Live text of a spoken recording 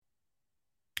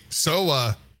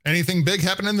So, anything big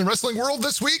happening in the wrestling world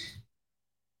this week?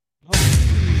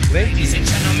 Ladies and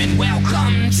gentlemen,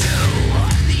 welcome to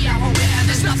the hour where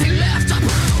there's nothing left to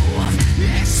prove.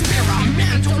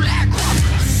 Experimental lack of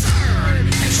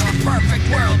concern. Picture a perfect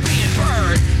world being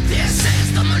burned. This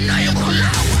is the maniacal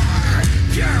hour.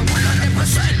 Pure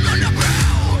 100%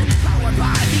 underground. Powered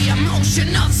by the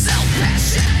emotion of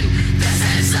self-passion. This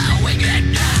is how we get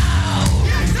down.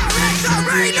 Extra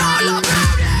read all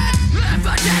about it.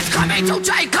 Evidence coming to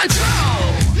take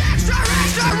control.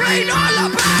 Extra read all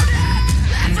about it.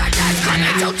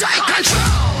 Coming to take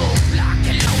control. Lock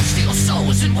and load, steal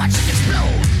souls and watch it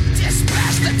explode.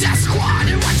 Dispatch the death squad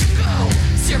and watch it go.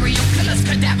 Serial killers,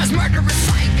 cadavers, murderous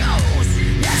psychos.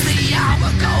 As the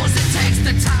hour goes, it takes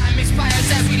the time.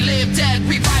 Expires as we live dead,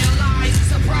 revitalized.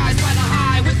 Surprised by the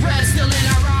high with red still in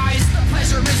our eyes. The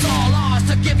pleasure is all ours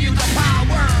to give you the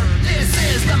power. This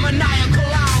is the maniacal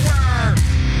hour.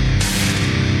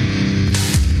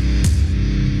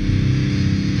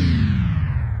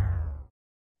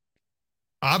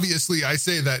 Obviously, I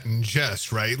say that in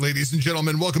jest, right? Ladies and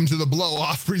gentlemen, welcome to the Blow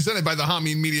Off, presented by the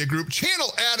Hameen Media Group,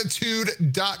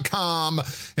 channelattitude.com.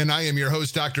 And I am your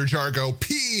host, Dr. Jargo,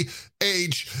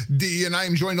 PhD. And I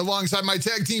am joined alongside my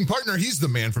tag team partner. He's the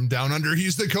man from down under.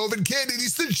 He's the COVID kid, and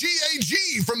he's the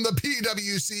GAG from the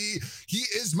PWC. He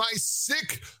is my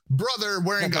sick brother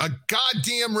wearing a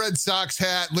goddamn Red Sox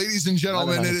hat. Ladies and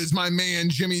gentlemen, it is my man,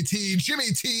 Jimmy T.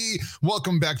 Jimmy T,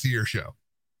 welcome back to your show.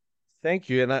 Thank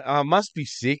you. And I must be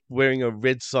sick wearing a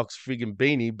Red Sox friggin'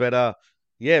 beanie. But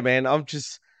yeah, man,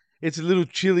 it's a little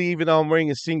chilly even though I'm wearing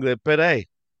a singlet. But hey,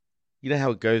 you know how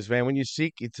it goes, man. When you're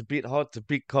sick, it's a bit hot, it's a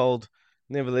bit cold.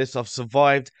 Nevertheless, I've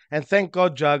survived. And thank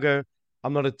God, Jargo,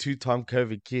 I'm not a two-time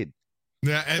COVID kid.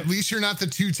 Yeah, at least you're not the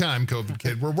two-time COVID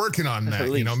kid. We're working on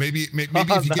that. You know, maybe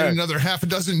if you get another half a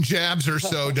dozen jabs or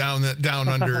so down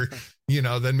under, you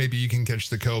know, then maybe you can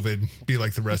catch the COVID, be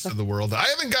like the rest of the world. I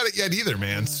haven't got it yet either,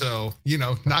 man. So, you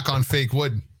know, knock on fake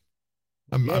wood.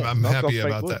 I'm happy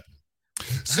about that.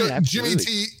 So, yeah, Jimmy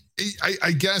T,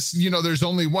 I guess, you know, there's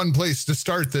only one place to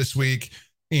start this week.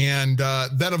 And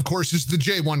that, of course, is the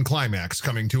Jay1 Climax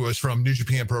coming to us from New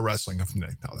Japan Pro Wrestling. No,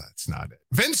 that's not it.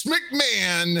 Vince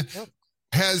McMahon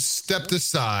has stepped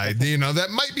aside. You know, that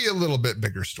might be a little bit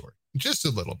bigger story, just a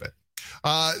little bit.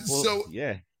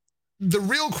 The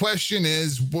real question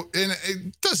is,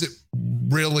 and does it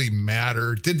really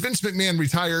matter? Did Vince McMahon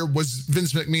retire? Was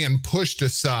Vince McMahon pushed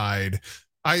aside?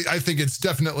 I think it's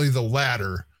definitely the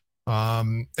latter.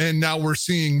 And now we're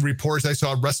seeing reports. I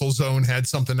saw WrestleZone had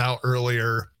something out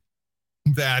earlier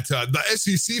that the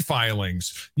SEC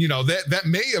filings, you know, that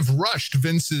may have rushed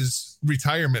Vince's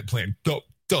retirement plan.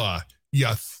 Duh. You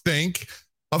think?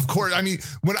 Of course. I mean,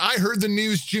 when I heard the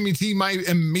news, Jimmy T, my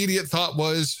immediate thought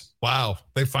was, wow,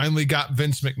 they finally got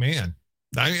Vince McMahon.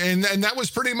 And that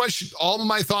was pretty much all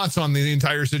my thoughts on the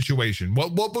entire situation.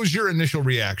 What was your initial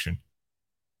reaction?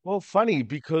 Well, funny,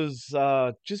 because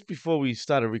just before we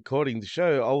started recording the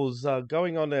show, I was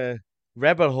going on a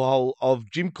rabbit hole of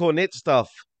Jim Cornette stuff.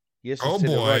 Yes, I said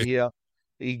it right here.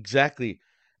 Exactly.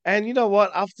 And you know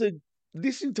what? After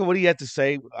listening to what he had to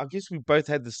say, I guess we both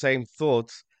had the same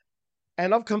thoughts.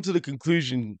 And I've come to the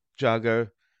conclusion, Jargo,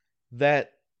 that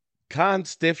Khan,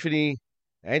 Stephanie,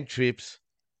 and Trips,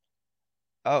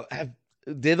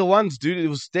 they're the ones, dude. It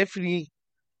was Stephanie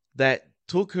that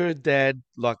took her dad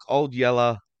like Old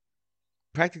Yeller,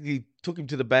 practically took him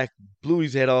to the back, blew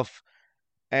his head off.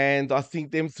 And I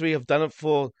think them three have done it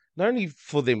for not only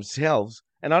for themselves,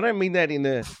 and I don't mean that in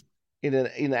a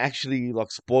actually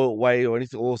like spoiled way or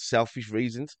anything, or selfish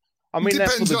reasons. I mean,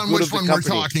 depends on which one we're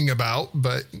talking about,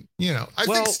 but you know, I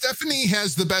think Stephanie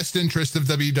has the best interest of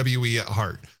WWE at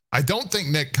heart. I don't think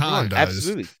Nick Khan does.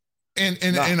 Absolutely.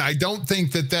 And I don't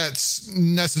think that that's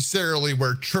necessarily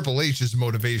where Triple H's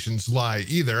motivations lie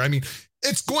either. I mean,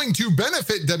 it's going to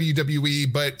benefit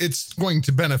WWE, but it's going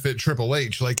to benefit Triple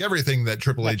H. Like everything that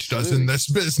Triple H does in this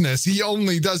business, he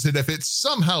only does it if it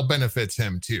somehow benefits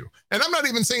him too. And I'm not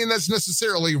even saying that's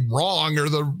necessarily wrong or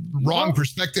the wrong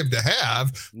perspective to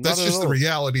have. That's just the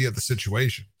reality of the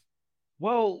situation.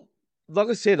 Well, like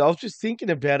I said, I was just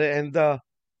thinking about it, and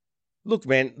look,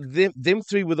 man, them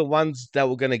three were the ones that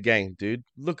were going to gain, dude.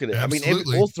 Look at it. Absolutely. I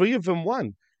mean, all three of them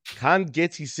won. Khan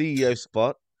gets his CEO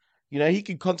spot. You know, he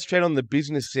can concentrate on the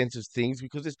business sense of things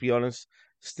because, let's be honest,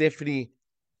 Stephanie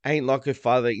ain't like her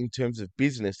father in terms of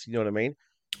business. You know what I mean?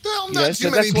 Well, not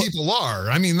too many people are.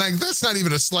 I mean, like, that's not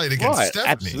even a slight against Stephanie.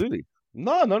 Absolutely.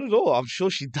 No, not at all. I'm sure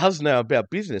she does know about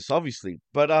business, obviously.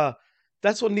 But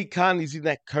that's what Nick Khan is in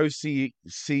that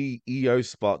co-CEO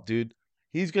spot, dude.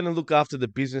 He's going to look after the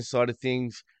business side of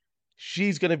things.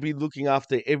 She's going to be looking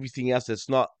after everything else that's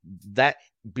not that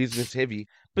business heavy,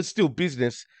 but still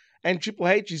business. And Triple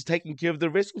H is taking care of the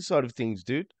wrestling side of things,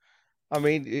 dude. I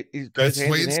mean, it goes That's the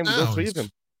hand way in it hand with all three of them.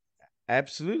 sounds.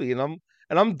 Absolutely, and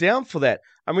I'm down for that.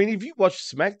 I mean, if you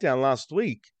watched SmackDown last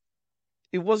week,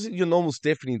 it wasn't your normal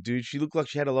Stephanie, dude. She looked like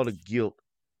she had a lot of guilt.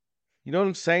 You know what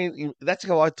I'm saying? That's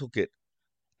how I took it.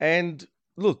 And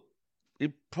look,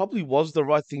 it probably was the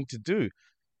right thing to do.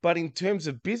 But in terms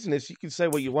of business, you can say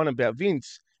what you want about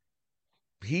Vince.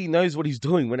 He knows what he's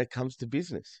doing when it comes to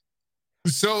business.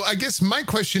 So I guess my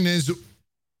question is,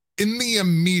 in the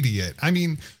immediate, I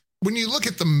mean, when you look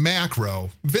at the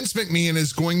macro, Vince McMahon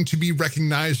is going to be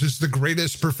recognized as the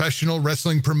greatest professional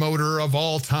wrestling promoter of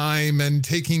all time and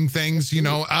taking things, you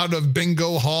know, out of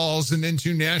bingo halls and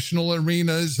into national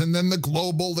arenas, and then the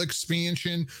global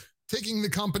expansion, taking the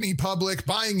company public,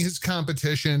 buying his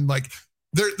competition. Like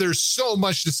there's so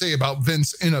much to say about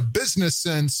Vince in a business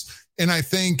sense. And I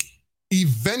think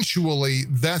eventually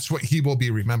that's what he will be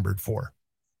remembered for.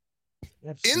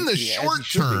 Absolutely. In the short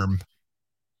term,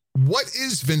 what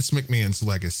is Vince McMahon's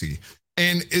legacy?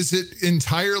 And is it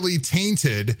entirely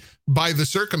tainted by the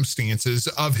circumstances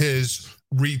of his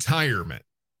retirement?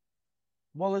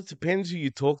 Well, it depends who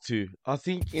you talk to. I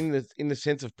think in the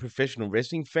sense of professional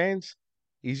wrestling fans,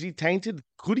 is he tainted?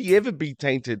 Could he ever be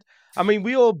tainted? I mean,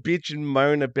 we all bitch and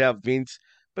moan about Vince,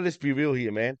 but let's be real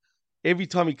here, man. Every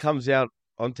time he comes out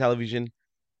on television,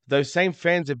 those same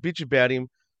fans that bitch about him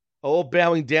are all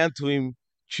bowing down to him,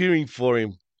 cheering for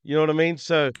him. You know what I mean?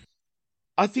 So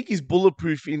I think he's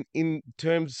bulletproof in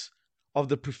terms of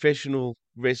the professional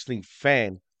wrestling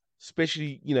fan,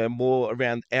 especially, you know, more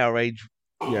around our age,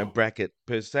 you know, bracket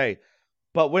per se.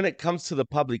 But when it comes to the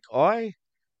public eye,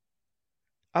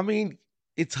 I mean,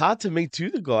 it's hard to me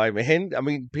too, the guy, man. I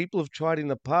mean, people have tried in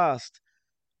the past,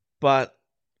 but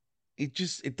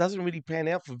it doesn't really pan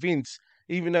out for Vince,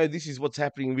 even though this is what's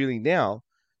happening really now.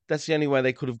 That's the only way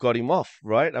they could have got him off,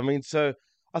 right? I mean, so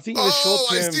I think in the short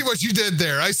term, I see what you did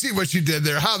there. I see what you did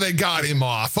there. How they got him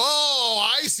off.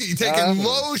 Oh, I see. Taking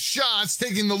low shots,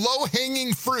 taking the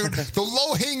low-hanging fruit, the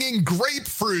low-hanging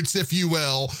grapefruits, if you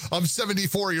will, of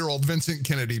 74-year-old Vincent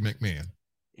Kennedy McMahon.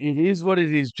 it is what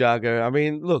it is, Jago. I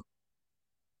mean, look,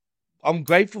 I'm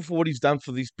grateful for what he's done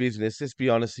for this business. Let's be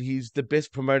honest. He's the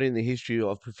best promoter in the history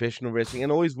of professional wrestling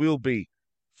and always will be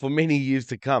for many years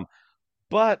to come.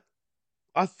 But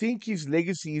I think his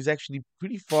legacy is actually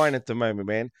pretty fine at the moment,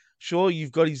 man. Sure,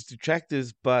 you've got his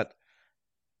detractors, but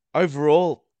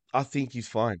overall, I think he's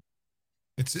fine.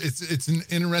 It's an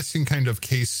interesting kind of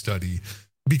case study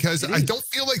because I don't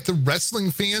feel like the wrestling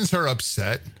fans are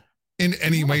upset in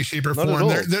any way, shape, or form.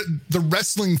 The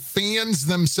wrestling fans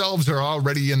themselves are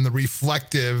already in the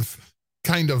reflective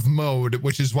kind of mode,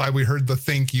 which is why we heard the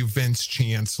 "Thank you, Vince"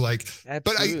 chants. Like,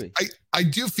 absolutely. But I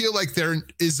do feel like there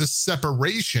is a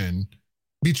separation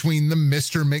between the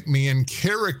Mr. McMahon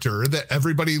character that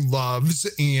everybody loves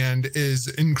and is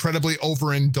incredibly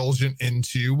overindulgent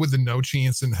into with the no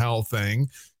chance in hell thing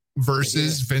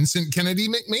versus Vincent Kennedy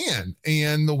McMahon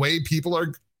and the way people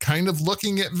are kind of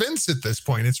looking at Vince at this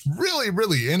point. It's really,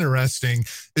 really interesting,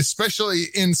 especially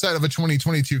inside of a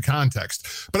 2022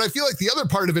 context. But I feel like the other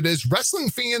part of it is wrestling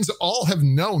fans all have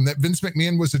known that Vince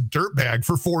McMahon was a dirtbag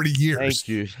for 40 years. Thank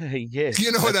you. Yes.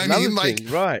 You know what I mean? Like,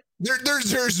 right.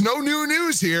 There's no new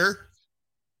news here.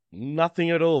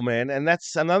 Nothing at all, man. And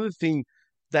that's another thing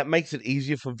that makes it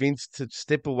easier for Vince to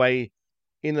step away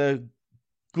in a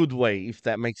good way, if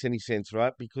that makes any sense,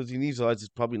 right? Because in his eyes, it's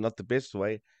probably not the best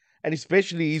way. And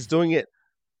especially he's doing it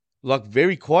like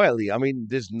very quietly. I mean,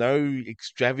 there's no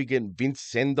extravagant Vince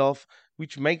send-off,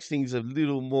 which makes things a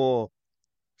little more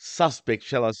suspect,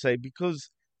 shall I say, because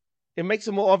it makes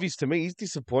it more obvious to me. He's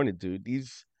disappointed, dude.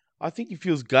 I think he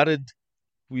feels gutted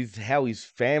with how his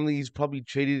family's probably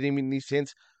treated him in this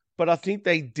sense. But I think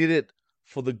they did it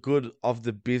for the good of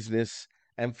the business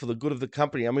and for the good of the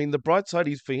company. I mean, the bright side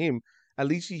is for him, at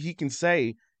least he can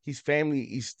say his family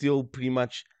is still pretty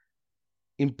much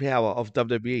in power of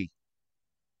WWE.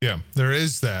 Yeah, there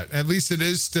is that. At least it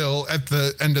is still, at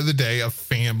the end of the day, a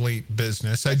family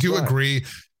business. I do agree.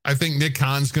 I think Nick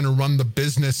Khan's going to run the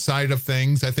business side of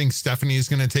things. I think Stephanie is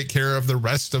going to take care of the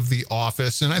rest of the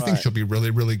office, and I think she'll be really,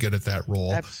 really good at that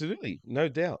role. Absolutely, no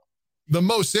doubt. The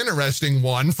most interesting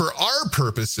one for our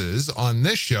purposes on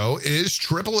this show is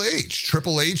Triple H.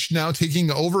 Triple H now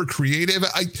taking over creative.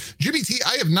 GBT,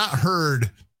 I have not heard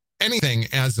anything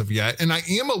as of yet, and I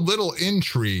am a little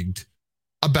intrigued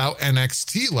about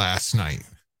NXT last night.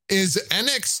 Is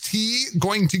NXT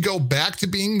going to go back to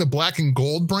being the black and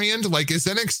gold brand? Like, is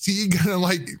NXT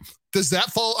gonna, does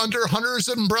that fall under Hunter's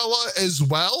umbrella as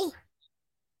well?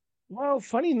 Well,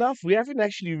 funny enough, we haven't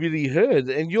actually really heard,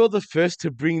 and you're the first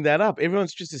to bring that up.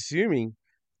 Everyone's just assuming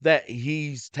that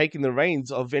he's taking the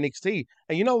reins of NXT.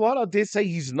 And you know what? I dare say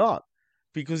he's not.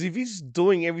 Because if he's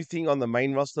doing everything on the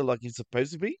main roster like he's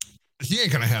supposed to be, he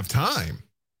ain't going to have time.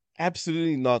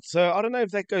 Absolutely not. So I don't know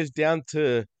if that goes down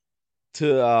to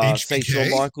say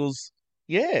Shawn Michaels.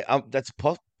 Yeah, that's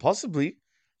possibly.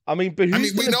 I mean, but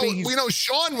who's we know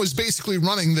Shawn was basically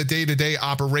running the day-to-day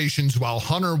operations while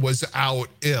Hunter was out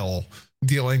ill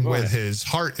dealing with his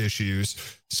heart issues.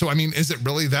 So, I mean, is it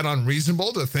really that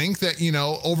unreasonable to think that, you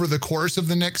know, over the course of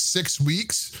the next 6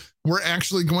 weeks, we're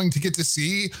actually going to get to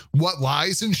see what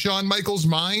lies in Shawn Michaels'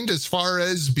 mind as far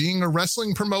as being a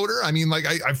wrestling promoter? I mean, like,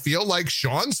 I feel like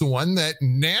Shawn's the one that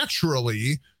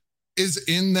naturally is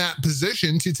in that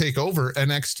position to take over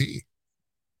NXT.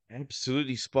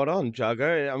 Absolutely spot on,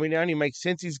 Jago. I mean, it only makes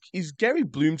sense. Is Gary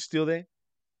Bloom still there?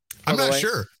 I'm not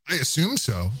sure. I assume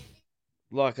so.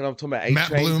 Like, and I'm talking about Matt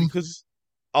Bloom. Because,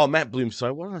 Matt Bloom.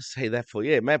 Sorry, what did I say that for?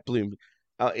 Yeah, Matt Bloom.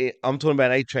 I'm talking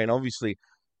about A-Train, obviously.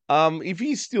 If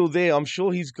he's still there, I'm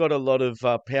sure he's got a lot of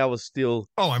power still.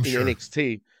 I'm in sure.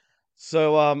 NXT.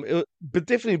 So, but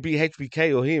definitely be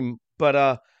HBK or him.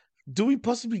 But do we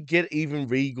possibly get even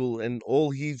Regal and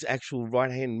all his actual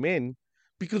right-hand men?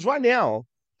 Because right now,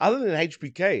 other than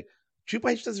HBK, Triple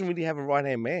H doesn't really have a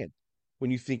right-hand man when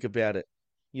you think about it.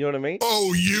 You know what I mean?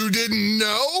 Oh, you didn't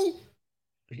know?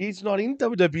 He's not in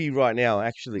WWE right now,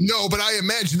 actually. No, but I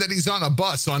imagine that he's on a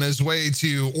bus on his way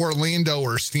to Orlando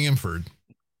or Stamford.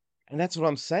 And that's what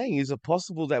I'm saying. Is it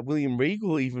possible that William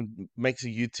Regal even makes a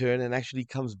U-turn and actually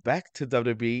comes back to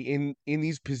WWE in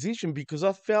his position? Because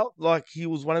I felt like he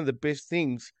was one of the best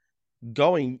things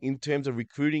going in terms of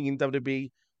recruiting in WWE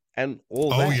and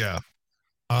all that. Oh, yeah.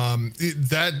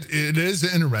 It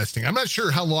is interesting. I'm not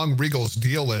sure how long Regal's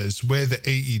deal is with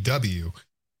AEW,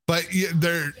 but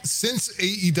since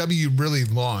AEW really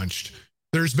launched,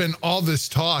 there's been all this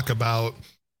talk about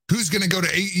who's going to go to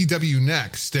AEW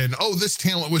next, and this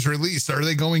talent was released. Are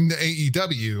they going to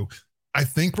AEW? I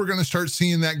think we're going to start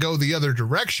seeing that go the other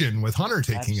direction with Hunter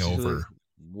taking over.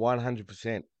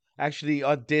 100%. Actually,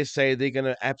 I dare say they're going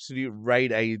to absolutely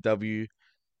raid AEW.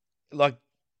 Like,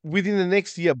 within the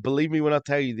next year, believe me when I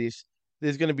tell you this,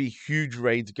 there's going to be huge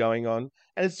raids going on.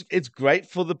 And it's great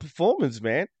for the performance,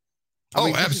 man. I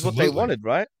mean, this is what they wanted,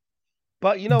 right?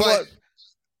 But you know what?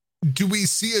 Do we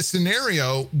see a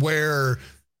scenario where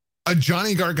a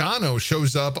Johnny Gargano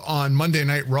shows up on Monday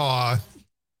Night Raw,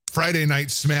 Friday Night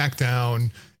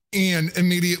SmackDown, and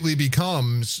immediately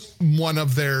becomes one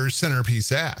of their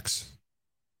centerpiece acts?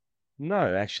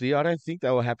 No, actually, I don't think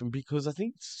that will happen because I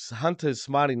think Hunter's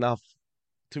smart enough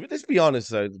to. Let's be honest,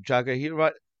 though, Jago here,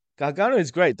 right? Gargano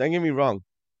is great. Don't get me wrong.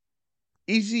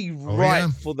 Is he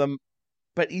for them?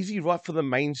 But is he right for the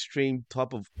mainstream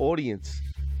type of audience?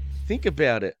 Think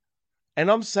about it. And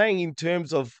I'm saying in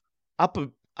terms of upper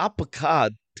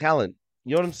card talent.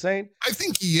 You know what I'm saying? I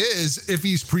think he is if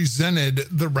he's presented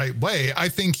the right way. I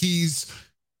think he's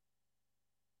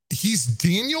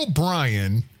Daniel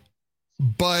Bryan,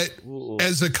 but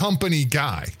as a company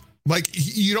guy. Like,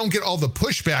 you don't get all the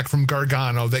pushback from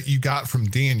Gargano that you got from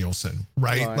Danielson,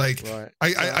 right?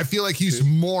 I feel like he's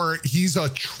a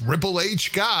Triple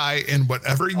H guy, and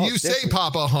whatever you say,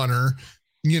 Papa Hunter,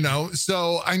 you know?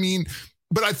 So, I mean,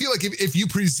 but I feel like if you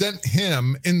present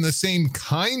him in the same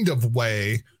kind of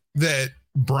way that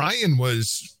Bryan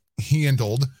was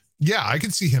handled, yeah, I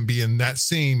could see him being that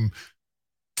same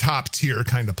top tier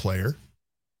kind of player.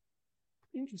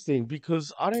 Interesting,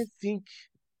 because I don't think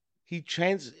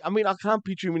I mean, I can't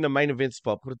picture him in the main event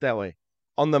spot, put it that way,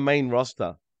 on the main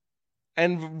roster.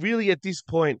 And really, at this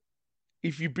point,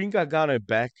 if you bring Gargano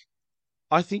back,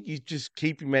 I think you just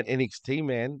keep him at NXT,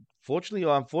 man. Fortunately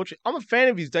or unfortunately, I'm a fan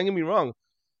of his, don't get me wrong,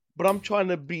 but I'm trying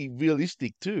to be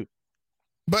realistic too.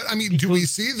 But I mean, do we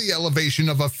see the elevation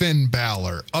of a Finn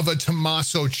Balor, of a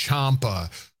Tommaso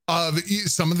Ciampa, of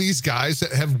some of these guys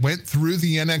that have went through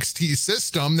the NXT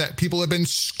system that people have been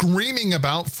screaming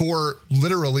about for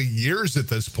literally years at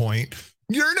this point?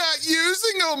 You're not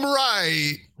using them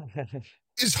right.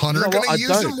 Is Hunter going to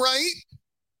use them right?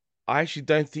 I actually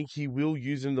don't think he will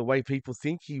use them the way people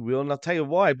think he will. And I'll tell you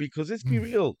why, because let's be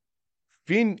real.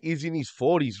 Finn is in his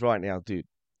 40s right now, dude.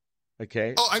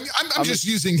 Okay. Oh, I'm just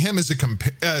using him as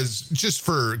just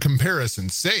for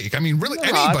comparison's sake. I mean, really,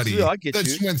 anybody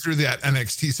that's went through that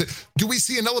NXT. Do we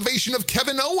see an elevation of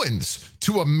Kevin Owens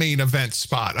to a main event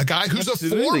spot? A guy who's a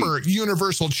former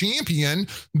Universal Champion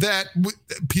that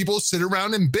people sit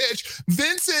around and bitch.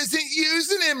 Vince isn't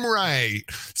using him right.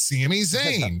 Sami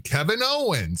Zayn, Kevin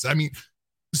Owens. I mean,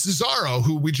 Cesaro,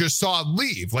 who we just saw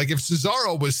leave. Like, if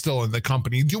Cesaro was still in the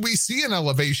company, do we see an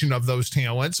elevation of those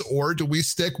talents, or do we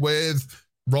stick with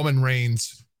Roman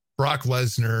Reigns, Brock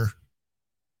Lesnar?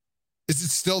 Is it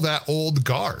still that old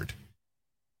guard?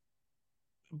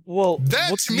 Well, That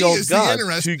what's to the me old is guard? the 2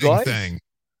 interesting guys? thing.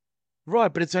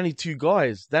 Right, but it's only 2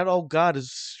 guys. That old guard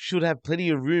should have plenty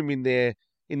of room in their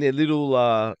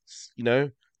little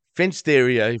fenced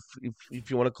area,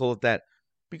 if you want to call it that.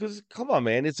 Because come on,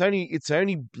 man, it's only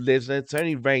Lesnar, it's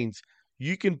only Reigns.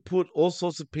 You can put all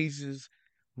sorts of pieces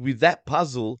with that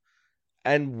puzzle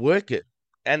and work it,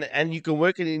 and you can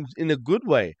work it in a good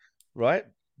way, right?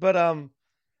 But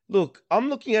look, I'm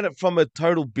looking at it from a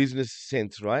total business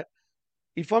sense, right?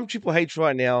 If I'm Triple H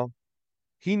right now,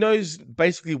 he knows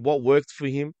basically what worked for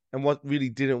him and what really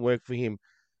didn't work for him.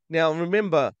 Now,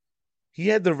 remember, he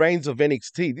had the reins of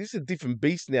NXT. This is a different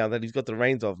beast now that he's got the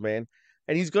reins of, man.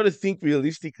 And he's got to think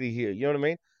realistically here. You know what I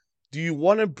mean? Do you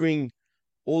want to bring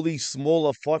all these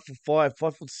smaller 5'5",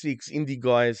 5'6" indie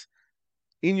guys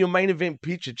in your main event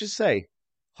picture? Just say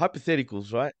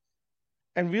hypotheticals, right?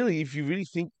 And really, if you really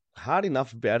think hard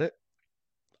enough about it,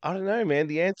 I don't know, man.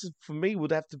 The answer for me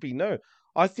would have to be no.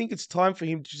 I think it's time for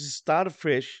him to just start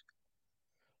afresh,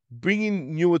 bring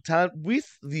in newer talent with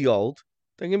the old.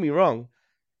 Don't get me wrong,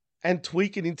 and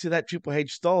tweak it into that Triple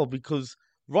H style. Because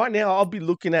right now, I'll be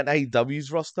looking at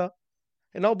AEW's roster,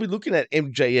 and I'll be looking at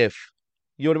MJF.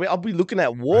 You know what I mean? I'll be looking at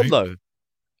Right? Wardlow.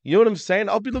 You know what I'm saying?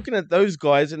 I'll be looking at those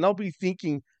guys, and I'll be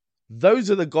thinking, those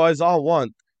are the guys I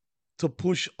want to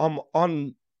push on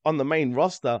the main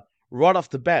roster right off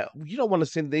the bat. You don't want to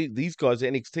send these guys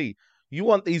to NXT. You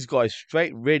want these guys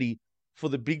straight ready for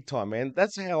the big time, man.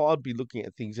 That's how I'd be looking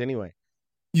at things anyway.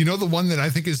 You know, the one that I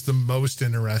think is the most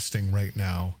interesting right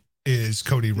now is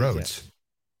Cody Rhodes.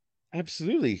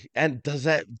 Absolutely. And does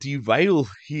that derail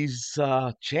his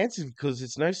chances? Because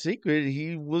it's no secret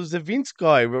he was the Vince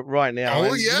guy right now.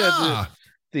 Oh, and, yeah.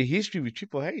 The history with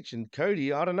Triple H and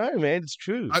Cody, I don't know, man. It's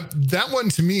true. That one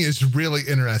to me is really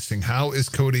interesting. How is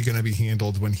Cody going to be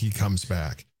handled when he comes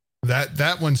back?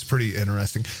 That one's pretty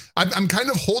interesting. I'm kind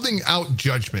of holding out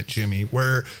judgment, Jimmy,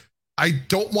 where I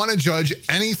don't want to judge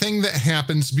anything that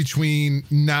happens between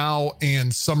now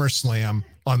and SummerSlam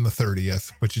on the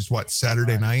 30th, which is what,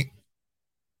 Saturday night?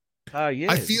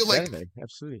 Yeah. I feel Saturday. like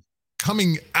Absolutely.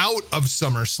 coming out of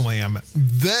SummerSlam,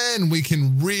 then we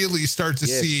can really start to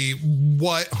see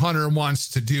what Hunter wants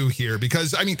to do here.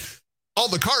 Because, I mean, all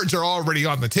the cards are already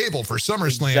on the table for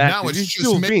SummerSlam. Exactly. Now it's This is just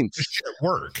still making Vince. the shit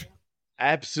work.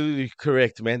 Absolutely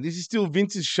correct, man. This is still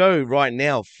Vince's show right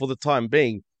now for the time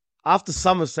being. After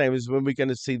SummerSlam is when we're going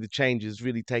to see the changes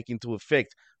really take into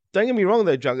effect. Don't get me wrong,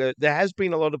 though, Jugger. There has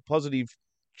been a lot of positive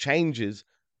changes,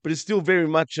 but it's still very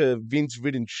much a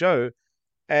Vince-ridden show.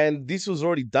 And this was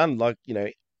already done,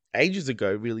 ages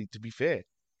ago, really, to be fair.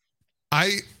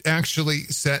 I actually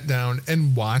sat down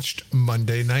and watched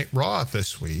Monday Night Raw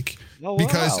this week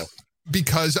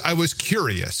because I was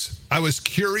curious.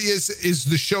 Is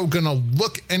the show going to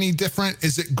look any different?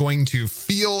 Is it going to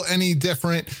feel any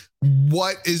different?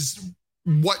 What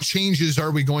changes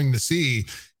are we going to see?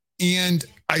 And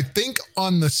I think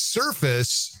on the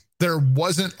surface, there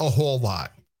wasn't a whole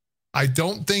lot. I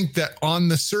don't think that on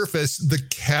the surface, the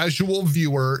casual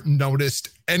viewer noticed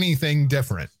anything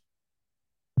different.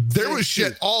 There was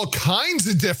shit all kinds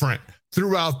of different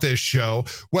throughout this show,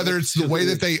 whether it's the way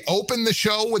that they opened the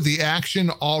show with the action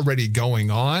already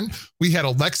going on. We had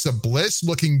Alexa Bliss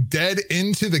looking dead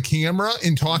into the camera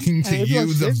and talking to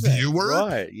you, the viewer.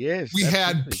 Right, yes. We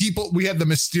had the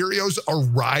Mysterios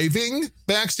arriving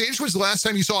backstage. Was the last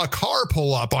time you saw a car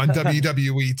pull up on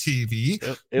WWE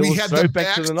TV. We had the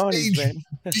backstage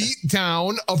beat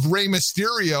down of Rey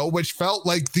Mysterio, which felt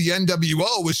like the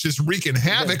NWO was just wreaking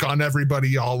havoc on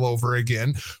everybody all over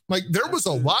again. Like, there was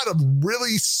a lot of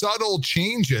really subtle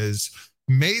changes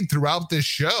made throughout this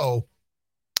show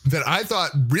that I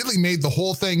thought really made the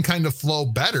whole thing kind of flow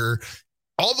better,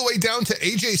 all the way down to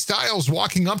AJ Styles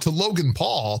walking up to Logan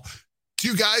Paul,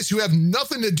 two guys who have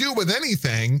nothing to do with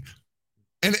anything.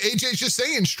 And AJ's just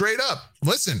saying straight up,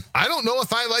 listen, I don't know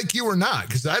if I like you or not,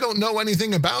 because I don't know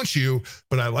anything about you,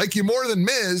 but I like you more than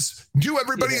Miz. Do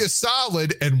everybody a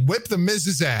solid and whip the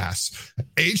Miz's ass.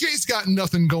 AJ's got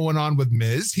nothing going on with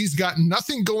Miz. He's got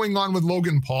nothing going on with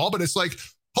Logan Paul, but it's like,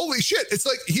 holy shit. It's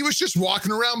like he was just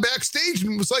walking around backstage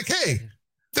and was like, hey,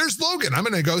 there's Logan. I'm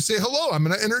going to go say hello. I'm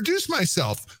going to introduce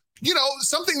myself. You know,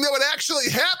 something that would actually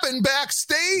happen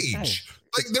backstage.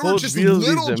 Like, there were just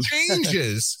little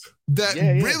changes that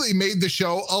really made the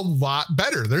show a lot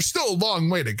better. There's still a long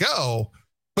way to go,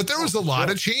 but there was a lot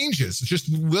of changes, just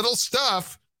little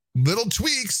stuff, little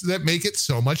tweaks that make it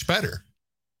so much better.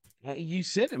 You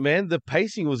said it, man. The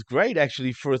pacing was great,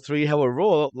 actually, for a 3-hour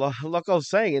Raw, like I was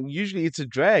saying. And usually it's a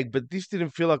drag, but this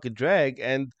didn't feel like a drag.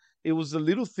 And it was the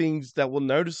little things that were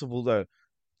noticeable, though,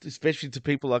 especially to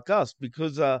people like us,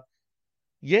 because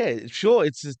yeah, sure,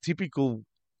 it's a typical,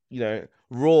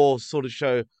 Raw sort of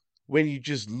show when you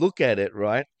just look at it,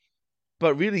 right?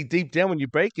 But really deep down, when you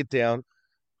break it down,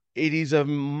 it is a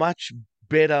much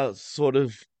better sort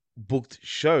of booked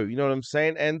show. You know what I'm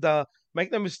saying? And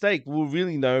make no mistake, we'll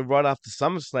really know right after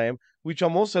SummerSlam, which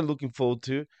I'm also looking forward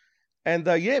to. And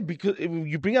yeah, because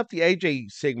you bring up the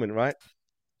AJ segment, right?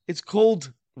 It's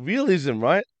called realism,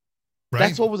 right? Right.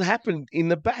 That's what would happen in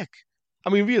the back. I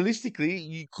mean, realistically,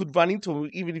 you could run into him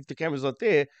even if the camera's not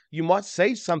there. You might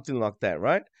say something like that,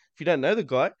 right? If you don't know the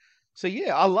guy. So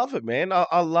yeah, I love it, man.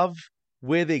 I love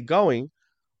where they're going.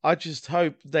 I just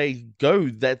hope they go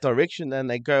that direction and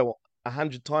they go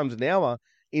 100 times an hour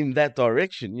in that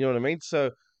direction. You know what I mean?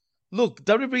 So look,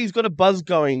 WWE's got a buzz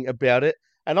going about it,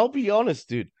 and I'll be honest,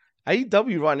 dude.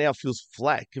 AEW right now feels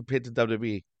flat compared to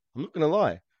WWE. I'm not gonna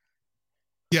lie.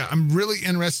 Yeah, I'm really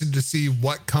interested to see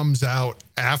what comes out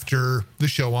after the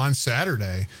show on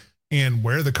Saturday and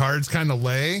where the cards kind of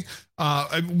lay.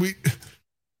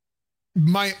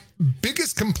 My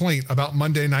biggest complaint about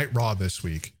Monday Night Raw this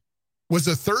week was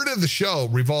a third of the show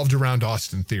revolved around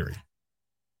Austin Theory.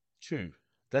 True.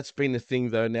 That's been the thing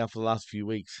though now for the last few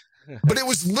weeks. But it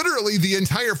was literally the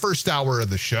entire first hour of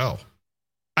the show.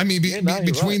 I mean,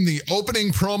 between the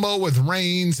opening promo with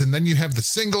Reigns and then you have the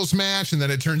singles match and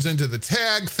then it turns into the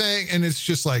tag thing. And it's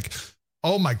just like,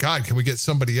 oh my God, can we get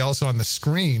somebody else on the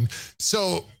screen?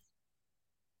 So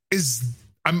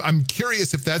I'm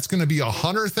curious if that's going to be a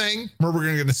Hunter thing where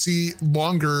we're going to see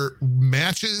longer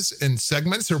matches and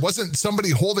segments. There wasn't somebody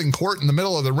holding court in the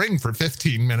middle of the ring for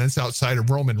 15 minutes outside of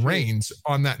Roman Reigns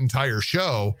on that entire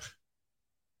show.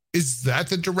 Is that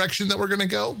the direction that we're going to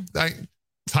go?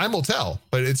 Time will tell,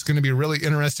 but it's going to be really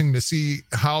interesting to see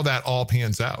how that all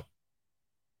pans out.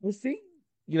 I think,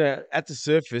 at the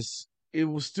surface, it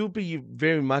will still be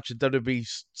very much a WWE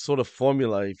sort of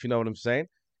formula, if you know what I'm saying.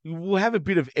 We'll have a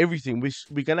bit of everything.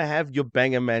 We're going to have your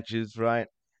banger matches, right?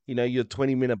 Your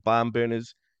 20-minute barn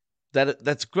burners.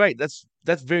 That's great. That's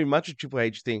very much a Triple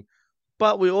H thing.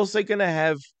 But we're also going to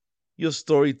have your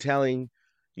storytelling,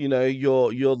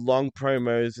 your long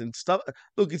promos and stuff.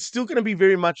 Look, it's still going to be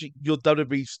very much your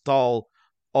WWE style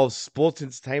of sports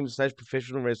entertainment /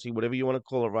 professional wrestling, whatever you want to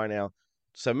call it right now.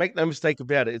 So make no mistake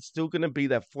about it. It's still going to be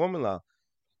that formula,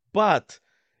 but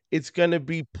it's going to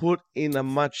be put in a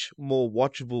much more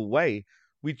watchable way,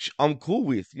 which I'm cool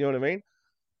with. You know what I mean?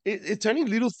 It's only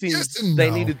little things they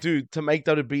need to do to make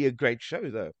WWE a great show,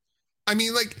 though. I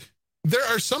mean, like, there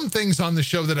are some things on the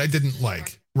show that I didn't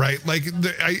like, right? Like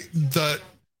the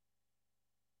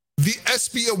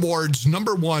ESPY Awards,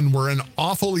 number one, were an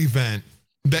awful event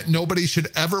that nobody should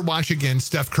ever watch again.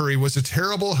 Steph Curry was a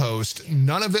terrible host.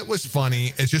 None of it was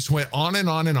funny. It just went on and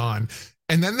on and on.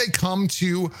 And then they come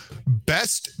to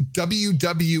best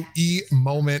WWE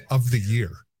moment of the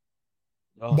year.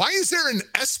 Oh. Why is there an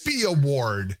ESPY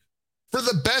Award for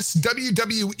the best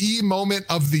WWE moment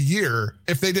of the year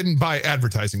if they didn't buy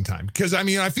advertising time? Because I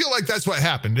mean, I feel like that's what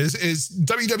happened is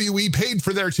WWE paid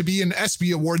for there to be an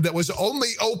ESPY Award that was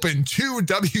only open to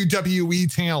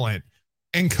WWE talent,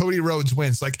 and Cody Rhodes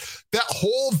wins. Like, that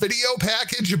whole video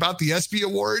package about the ESPY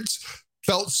Awards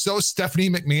felt so Stephanie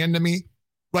McMahon to me.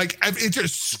 Like, it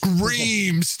just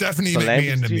screams Stephanie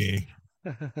McMahon to me.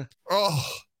 Oh,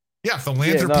 yeah,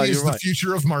 philanthropy is the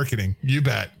future of marketing. You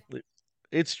bet.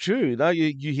 It's true. No,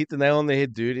 you hit the nail on the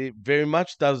head, dude. It very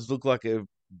much does look like a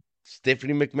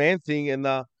Stephanie McMahon thing. And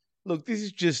look, this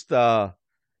is just brownie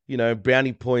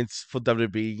points for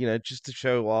WWE, just to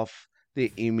show off their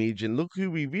image and look who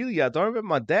we really are. Don't worry about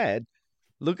my dad.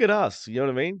 Look at us. You know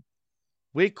what I mean?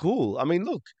 We're cool. I mean,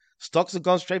 look, stocks have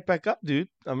gone straight back up, dude.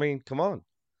 I mean, come on.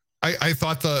 I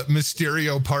thought the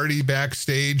Mysterio party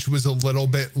backstage was a little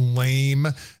bit lame.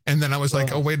 And then I was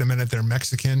like, oh, wait a minute, they're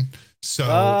Mexican. So,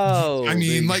 I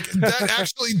mean, like, that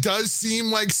actually does seem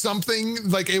like something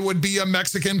like it would be a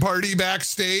Mexican party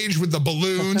backstage with the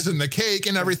balloons and the cake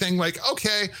and everything. Like,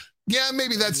 okay, yeah,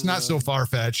 maybe that's not so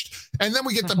far-fetched. And then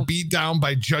we get the beat down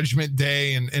by Judgment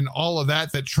Day and all of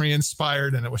that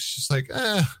transpired. And it was just like,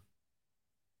 Like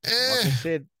I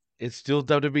said, it's still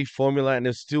WWE formula, and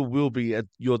it still will be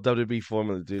your WWE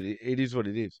formula, dude. It is what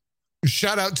it is.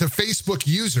 Shout out to Facebook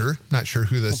user. Not sure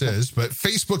who this is, but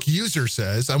Facebook user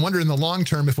says, I wonder in the long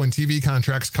term if when TV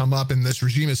contracts come up and this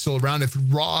regime is still around, if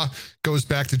Raw goes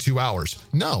back to 2 hours.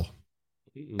 No,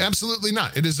 absolutely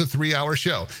not. It is a 3-hour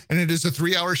show, and it is a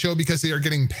 3-hour show because they are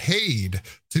getting paid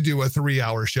to do a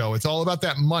 3-hour show. It's all about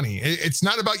that money. It's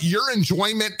not about your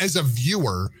enjoyment as a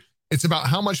viewer. It's about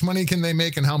how much money can they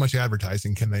make and how much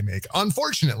advertising can they make,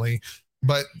 unfortunately.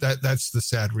 But that's the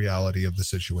sad reality of the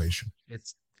situation.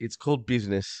 It's called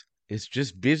business. It's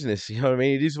just business. You know what I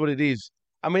mean? It is what it is.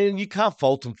 I mean, you can't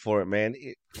fault them for it, man.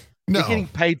 They're getting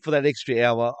paid for that extra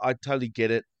hour. I totally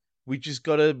get it. We just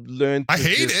got to learn. I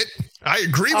hate it. I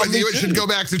agree with you. It should go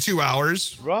back to 2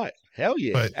 hours. Right. Hell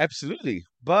yeah. But absolutely.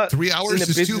 But 3 hours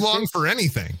is too long for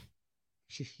anything.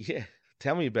 Yeah.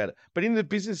 Tell me about it. But in the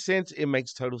business sense, it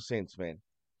makes total sense, man.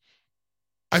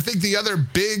 I think the other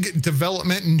big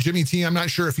development in Jimmy T, I'm not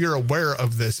sure if you're aware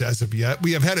of this as of yet.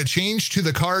 We have had a change to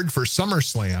the card for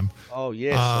SummerSlam. Oh,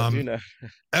 yes, I do know.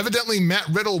 Evidently, Matt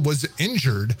Riddle was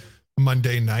injured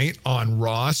Monday night on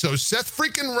Raw. So Seth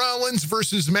freaking Rollins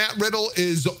versus Matt Riddle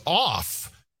is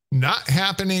off. Not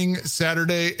happening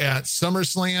Saturday at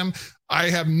SummerSlam. I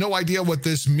have no idea what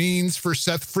this means for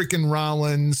Seth freaking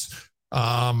Rollins.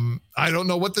 I don't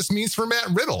know what this means for Matt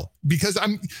Riddle because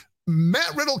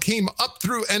Matt Riddle came up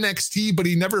through NXT, but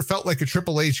he never felt like a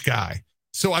Triple H guy.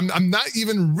 So I'm not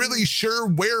even really sure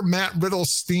where Matt Riddle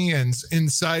stands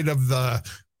inside of the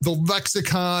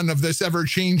lexicon of this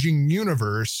ever-changing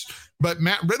universe. But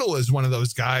Matt Riddle is one of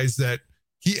those guys that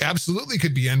he absolutely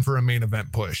could be in for a main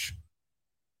event push.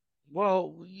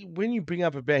 Well, when you bring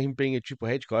up about him being a Triple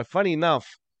H guy, funny enough,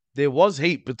 there was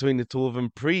heat between the two of them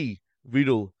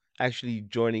pre-Riddle actually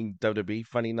joining WWE,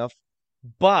 funny enough.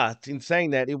 But in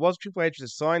saying that, it was Triple H that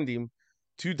signed him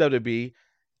to WWE.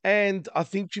 And I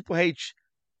think Triple H,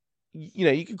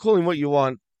 you can call him what you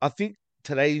want. I think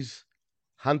today's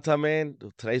Hunter, man,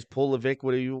 or today's Paul Levesque,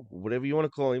 whatever you want to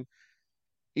call him,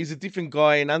 is a different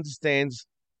guy and understands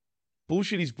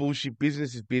bullshit is bullshit,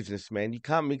 business is business, man. You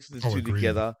can't mix the two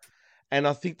together. And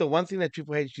I think the one thing that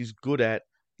Triple H is good at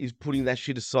is putting that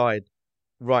shit aside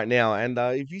right now. And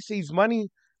if he sees money,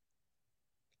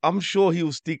 I'm sure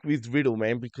he'll stick with Riddle,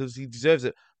 man, because he deserves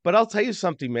it. But I'll tell you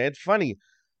something, man. Funny.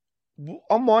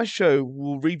 On my show,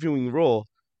 we're reviewing Raw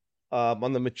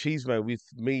on the Machismo with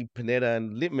me, Panetta,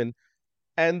 and Littman.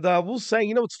 And we'll say,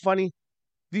 what's funny?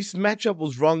 This matchup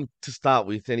was wrong to start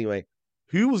with anyway.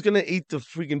 Who was going to eat the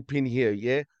friggin' pin here,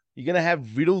 yeah? You're going to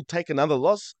have Riddle take another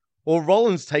loss or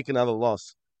Rollins take another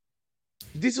loss?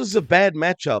 This was a bad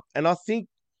matchup. And I think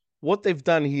what they've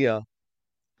done here,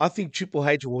 I think Triple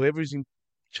H or whoever is in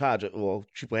charge, or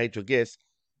Triple H, I guess,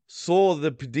 saw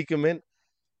the predicament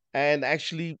and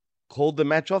actually called the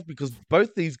match off because both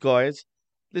these guys,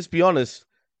 let's be honest,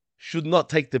 should not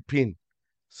take the pin.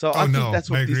 So I think that's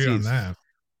what this is. That.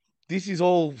 This is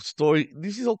all story.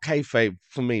 This is all kayfabe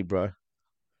for me, bro.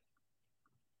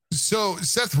 So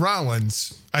Seth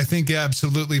Rollins, I think,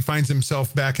 absolutely finds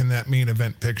himself back in that main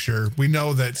event picture. We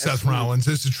know that Seth Rollins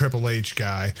is a Triple H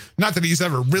guy. Not that he's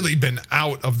ever really been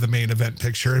out of the main event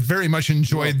picture. I very much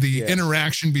enjoyed the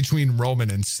interaction between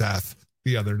Roman and Seth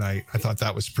the other night. I thought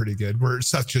that was pretty good, where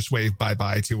Seth just waved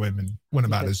bye-bye to him and went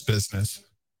about his business.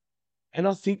 And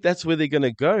I think that's where they're going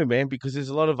to go, man, because there's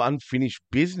a lot of unfinished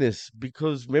business.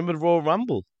 Because remember the Royal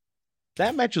Rumble?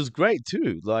 That match was great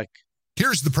too.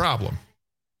 Here's the problem.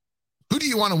 Who do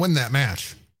you want to win that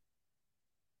match?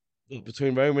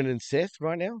 Between Roman and Seth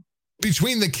right now?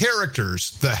 Between the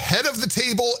characters, the head of the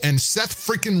table and Seth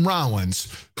freaking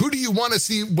Rollins, who do you want to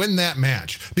see win that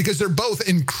match? Because they're both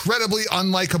incredibly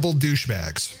unlikable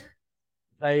douchebags.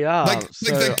 They are. Like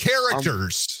the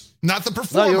characters, not the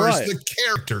performers, the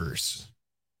characters.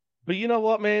 But you know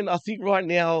what, man? I think right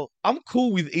now, I'm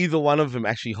cool with either one of them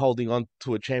actually holding on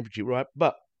to a championship, right?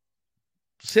 But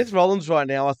Seth Rollins right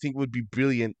now, I think would be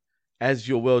brilliant as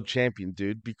your world champion,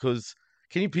 dude, because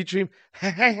can you picture him?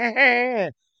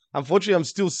 Unfortunately, I'm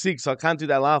still sick, so I can't do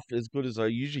that laugh as good as I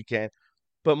usually can.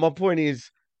 But my point is,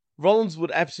 Rollins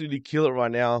would absolutely kill it right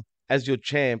now as your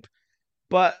champ.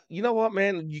 But you know what,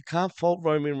 man? You can't fault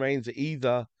Roman Reigns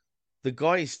either. The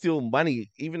guy is still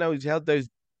money, even though he's held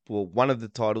one of the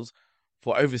titles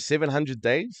for over 700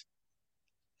 days.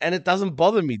 And it doesn't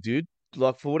bother me, dude.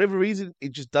 For whatever reason,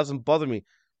 it just doesn't bother me.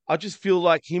 I just feel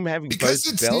like him having because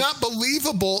both it's belts, not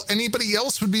believable anybody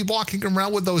else would be walking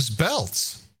around with those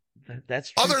belts.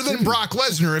 That's true other than Brock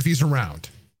Lesnar if he's around.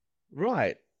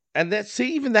 Right. And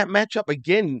even that matchup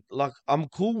again, I'm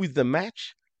cool with the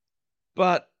match,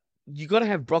 but you got to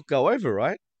have Brock go over,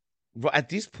 right? At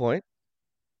this point.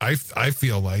 I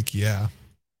feel like, yeah.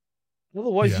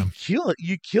 Otherwise,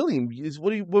 you kill him.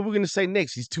 What are we going to say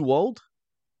next? He's too old?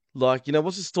 What's the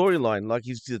storyline?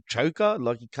 He's the choker?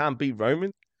 He can't beat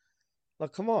Roman?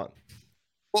 Come on.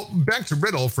 Well, back to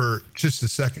Riddle for just a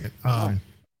second. I'm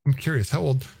curious, how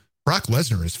old? Brock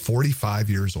Lesnar is 45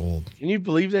 years old. Can you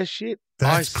believe that shit?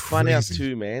 That's I spun out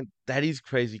too, man. That is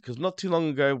crazy. Because not too long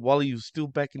ago, while he was still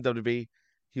back in WWE,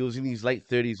 he was in his late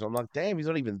 30s. I'm like, damn, he's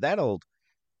not even that old.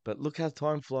 But look how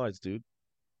time flies, dude.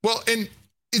 Well, and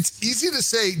it's easy to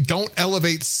say, don't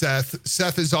elevate Seth.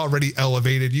 Seth is already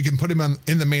elevated. You can put him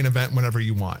in the main event whenever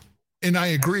you want. And I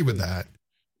agree with that.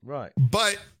 Right.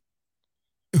 But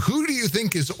who do you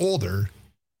think is older,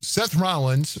 Seth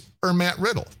Rollins or Matt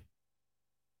Riddle?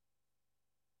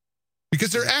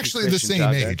 Because they're actually the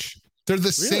same age. They're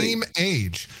the same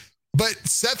age. But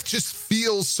Seth just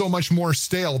feels so much more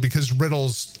stale because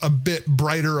Riddle's a bit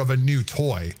brighter of a new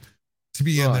toy to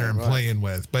be in there and playing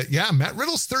with. But yeah, Matt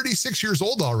Riddle's 36 years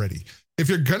old already. If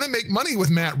you're going to make money with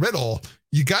Matt Riddle,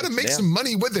 you got to make some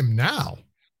money with him now.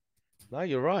 No,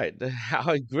 you're right.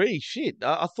 I agree. Shit.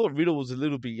 I thought Riddle was a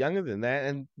little bit younger than that.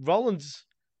 And Rollins,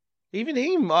 even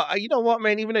him, you know what,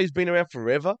 man? Even though he's been around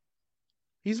forever,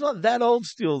 he's not that old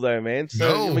still, though, man. So,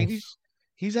 No. I mean,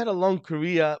 he's had a long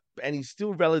career and he's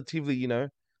still relatively,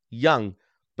 young.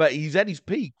 But he's at his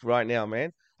peak right now,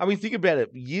 man. I mean, think about it.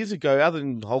 Years ago, other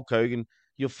than Hulk Hogan,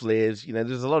 your Flairs,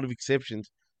 there's a lot of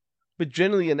exceptions. But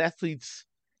generally, an athlete's,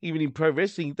 even in pro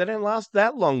wrestling, they don't last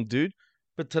that long, dude.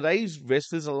 But today's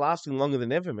wrestlers are lasting longer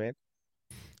than ever, man.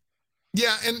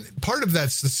 Yeah, and part of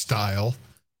that's the style.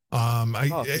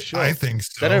 Sure. I think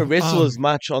so. They don't wrestle as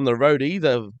much on the road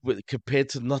either compared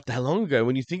to not that long ago.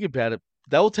 When you think about it,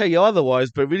 they'll tell you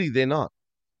otherwise, but really they're not.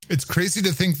 It's crazy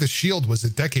to think the Shield was a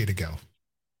decade ago.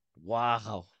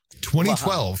 Wow.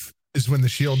 2012 is when the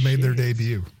Shield made their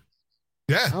debut.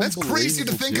 Yeah, that's crazy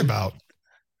to think about.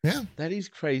 Yeah. That is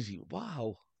crazy.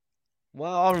 Wow.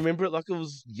 Wow, I remember it like it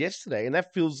was yesterday, and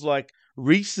that feels like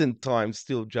recent times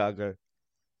still, Jago.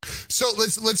 So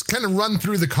let's kind of run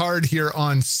through the card here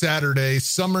on Saturday.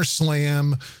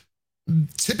 SummerSlam.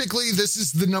 Typically, this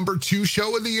is the number 2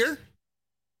 show of the year.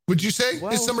 Would you say?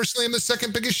 Is SummerSlam the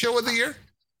second biggest show of the year?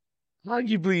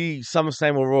 Arguably,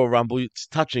 SummerSlam or Royal Rumble. It's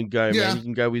touch and go, man. You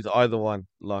can go with either one.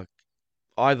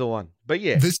 Either one. But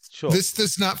yeah, this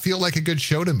does not feel like a good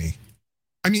show to me.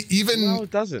 I mean, even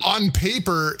on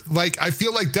paper, I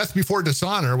feel like Death Before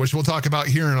Dishonor, which we'll talk about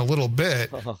here in a little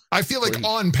bit. I feel like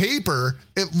on paper,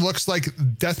 it looks like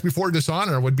Death Before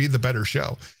Dishonor would be the better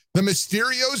show. The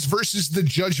Mysterios versus the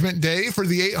Judgment Day for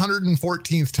the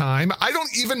 814th time. I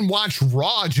don't even watch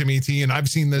Raw, Jimmy T, and I've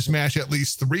seen this match at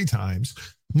least 3 times.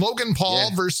 Logan Paul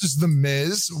versus The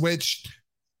Miz, which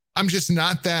I'm just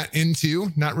not that into.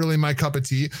 Not really my cup of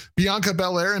tea. Bianca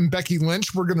Belair and Becky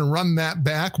Lynch, we're going to run that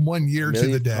back 1 year to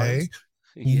the day.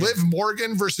 Liv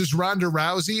Morgan versus Ronda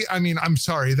Rousey. I mean, I'm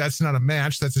sorry, that's not a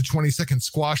match. That's a 20-second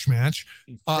squash match.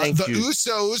 The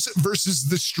Usos versus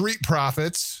the Street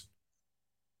Profits.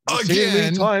 Again,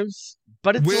 many times,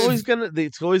 but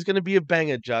it's always gonna be a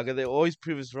banger, Jugger. They always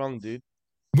prove us wrong, dude.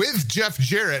 With Jeff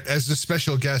Jarrett as the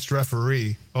special guest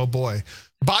referee. Oh boy.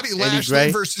 Bobby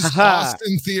Lashley versus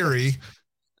Austin Theory.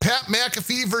 Pat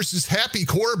McAfee versus Happy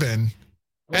Corbin.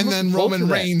 And then Roman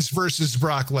Reigns versus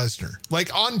Brock Lesnar.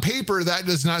 On paper, that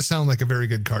does not sound like a very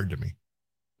good card to me.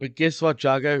 But guess what,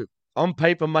 Jago? On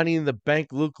paper, Money in the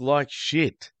Bank looked like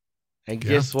shit. And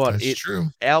guess what? It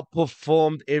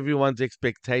outperformed everyone's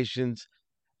expectations.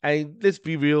 And let's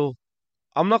be real,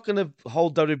 I'm not going to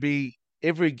hold WWE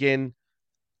ever again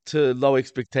to low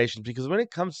expectations because when it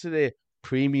comes to their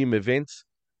premium events,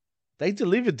 they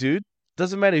deliver, dude.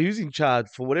 Doesn't matter who's in charge.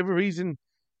 For whatever reason,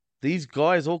 these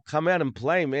guys all come out and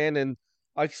play, man. And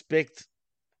I expect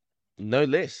no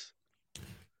less.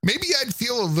 Maybe I'd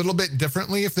feel a little bit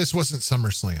differently if this wasn't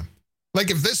SummerSlam.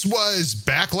 If this was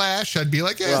Backlash, I'd be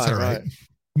like, yeah, it's all right.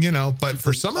 But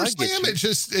for SummerSlam,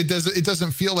 it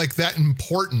doesn't feel like that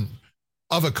important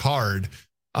of a card.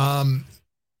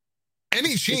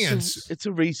 Any chance? It's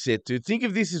a reset, dude. Think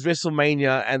of this as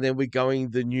WrestleMania and then we're going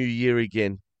the new year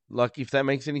again. If that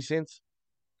makes any sense.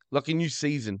 Like a new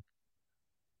season.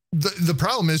 The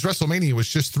problem is WrestleMania was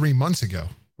just 3 months ago.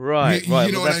 Right.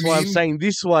 You know that's why I'm saying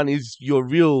this one is your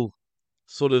real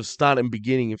sort of start and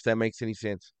beginning, if that makes any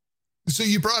sense. So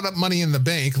you brought up Money in the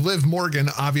Bank. Liv Morgan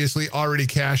obviously already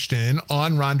cashed in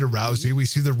on Ronda Rousey. We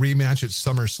see the rematch at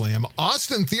SummerSlam.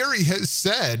 Austin Theory has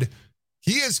said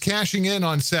he is cashing in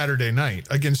on Saturday night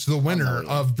against the winner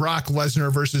of Brock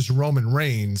Lesnar versus Roman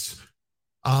Reigns.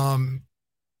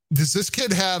 Does this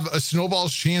kid have a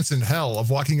snowball's chance in hell of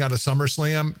walking out of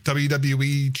SummerSlam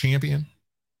WWE champion?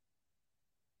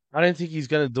 I don't think he's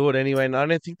going to do it anyway. And I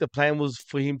don't think the plan was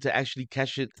for him to actually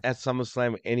cash it at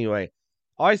SummerSlam anyway.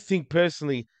 I think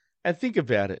personally, and think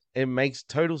about it, it makes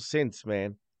total sense,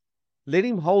 man. Let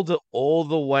him hold it all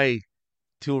the way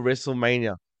till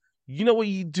WrestleMania. You know what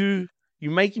you do? You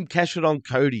make him cash it on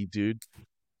Cody, dude.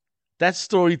 That's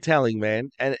storytelling, man.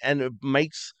 And it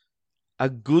makes a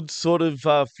good sort of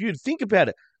feud. Think about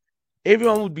it.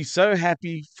 Everyone would be so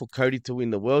happy for Cody to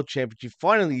win the World Championship.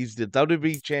 Finally, he's the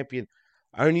WWE champion,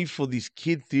 only for this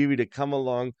kid Theory to come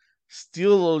along,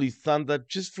 steal all his thunder,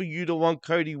 just for you to want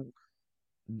Cody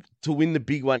to win the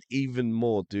big one even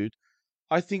more, dude.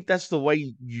 I think that's the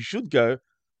way you should go.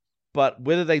 But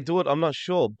whether they do it, I'm not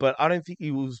sure. But I don't think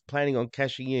he was planning on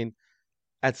cashing in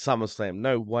at SummerSlam.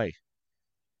 No way.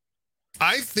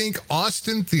 I think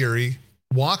Austin Theory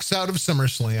walks out of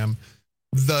SummerSlam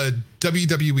the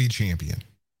WWE champion.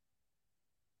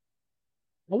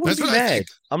 I wouldn't be mad.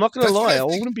 I'm not going to lie. I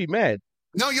wouldn't be mad.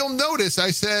 No, you'll notice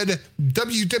I said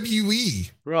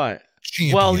WWE. Right.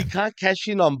 Champion. Well, he can't cash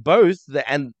in on both,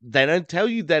 and they don't tell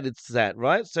you that it's that,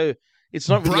 right? So it's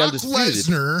not really undisputed. Brock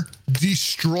Lesnar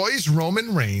destroys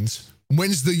Roman Reigns,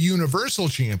 wins the Universal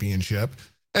Championship,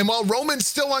 and while Roman's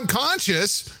still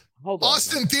unconscious,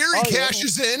 Austin Theory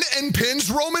cashes in and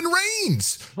pins Roman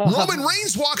Reigns. Roman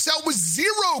Reigns walks out with 0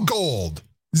 gold.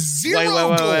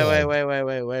 Zero gold.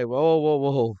 Wait.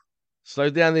 Whoa. Slow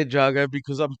down there, Jago,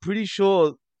 because I'm pretty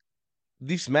sure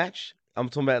this match, I'm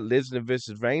talking about Lesnar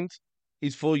versus Reigns,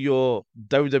 is for your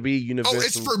WWE Universal. Oh,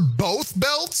 it's for both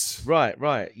belts?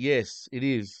 Right. Yes, it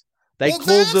is. They call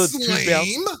the two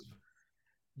belts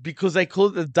because they call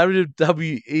it the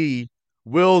WWE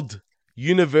World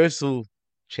Universal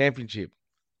Championship.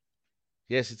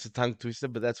 Yes, it's a tongue twister,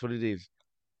 but that's what it is.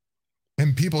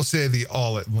 And people say the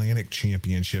All-Atlantic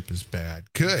Championship is bad.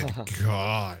 Good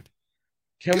God.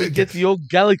 Can we get the All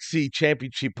Galaxy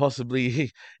Championship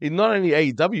possibly in not only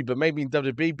AEW, but maybe in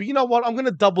WWE? But you know what? I'm going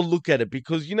to double look at it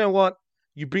because you know what?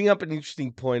 You bring up an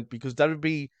interesting point because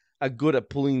WWE are good at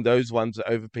pulling those ones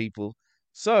over people.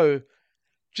 So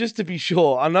just to be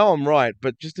sure, I know I'm right,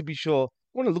 but just to be sure,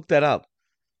 I want to look that up.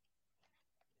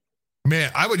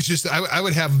 Man, I would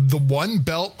have the one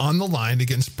belt on the line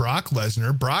against Brock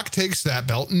Lesnar. Brock takes that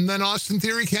belt, and then Austin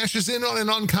Theory cashes in on an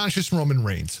unconscious Roman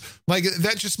Reigns. Like,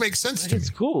 that just makes sense to me.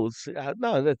 It's cool.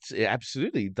 It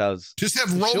absolutely does. Just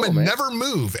have Roman never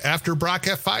move after Brock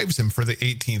F5s him for the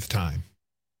 18th time.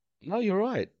 No, you're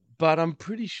right. But I'm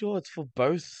pretty sure it's for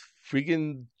both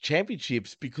friggin'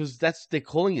 championships because they're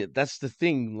calling it. That's the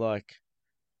thing. Like,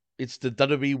 it's the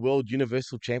WWE World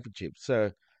Universal Championship.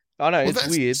 So, I know, it's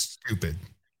weird. Stupid.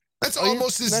 That's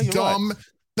almost as dumb. Right.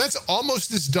 That's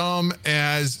almost as dumb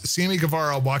as Sammy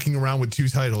Guevara walking around with 2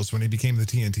 titles when he became the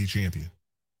TNT champion.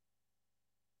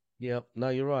 Yep. No,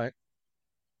 you're right.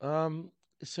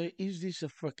 So is this a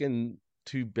freaking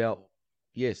 2 belt?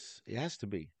 Yes, it has to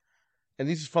be. And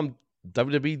this is from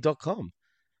WWE.com.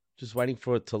 Just waiting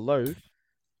for it to load.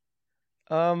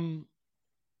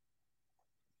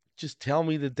 Just tell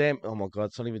me the damn. Oh my God,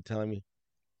 it's not even telling me.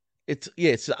 It's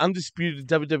the undisputed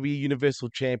WWE Universal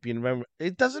Champion. Remember,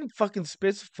 it doesn't fucking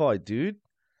specify, dude.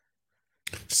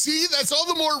 See, that's all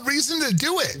the more reason to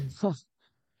do it.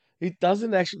 It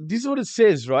doesn't actually. This is what it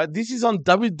says, right? This is on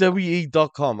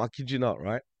WWE.com. I kid you not,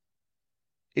 right?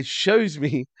 It shows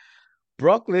me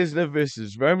Brock Lesnar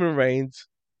versus Roman Reigns,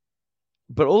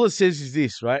 but all it says is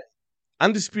this, right?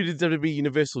 Undisputed WWE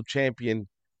Universal Champion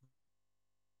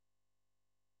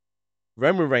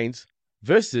Roman Reigns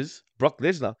versus Brock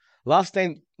Lesnar. Last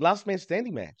man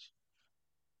standing match.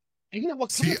 And you know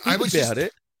what? I would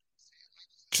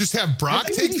just have Brock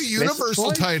take the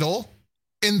Universal title,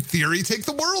 in theory, take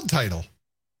the world title.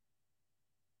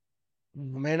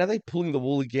 Man, are they pulling the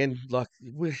wool again? Like,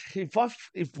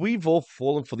 if we've all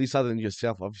fallen for this, other than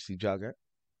yourself, obviously, Jago,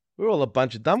 we're all a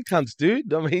bunch of dumb cunts,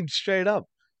 dude. I mean, straight up.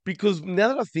 Because now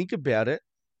that I think about it,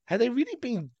 have they really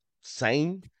been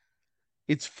saying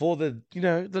it's for the?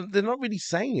 They're not really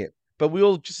saying it. But we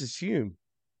all just assume.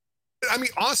 I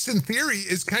mean, Austin Theory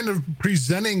is kind of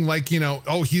presenting like,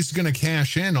 he's going to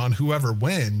cash in on whoever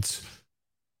wins.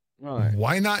 Right.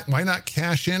 Why not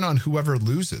cash in on whoever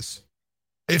loses?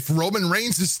 If Roman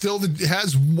Reigns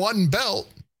has 1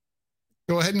 belt,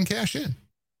 go ahead and cash in.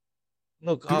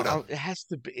 Look, it has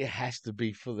to be. It has to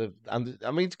be for the. I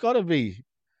mean, it's got to be.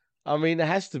 I mean, it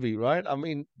has to be, right? I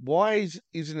mean, why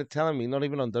isn't it telling me? Not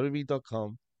even on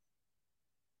WWE.com.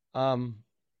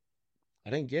 I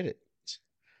don't get it.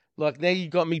 Like, now you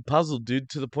got me puzzled, dude,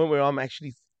 to the point where I'm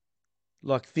actually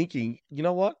like thinking, you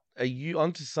know what? Are you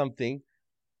onto something?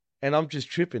 And I'm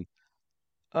just tripping.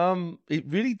 It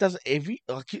really doesn't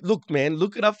look, man,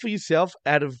 look it up for yourself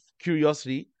out of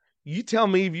curiosity. You tell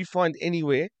me if you find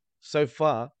anywhere so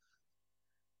far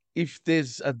if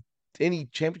there's any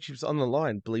championships on the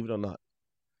line, believe it or not.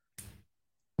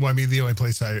 Well, I mean, the only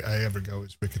place I ever go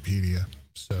is Wikipedia.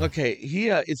 So. Okay,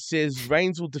 here it says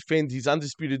Reigns will defend his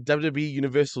undisputed WWE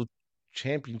Universal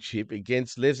Championship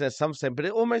against Lesnar at SummerSlam, but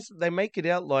they make it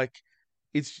out like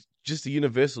it's just a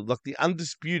Universal, like the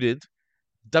undisputed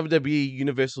WWE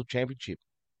Universal Championship.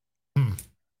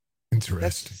 Interesting.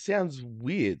 That sounds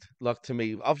weird, like to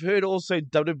me. I've heard also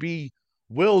WWE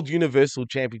World Universal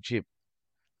Championship.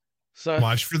 So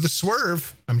watch for the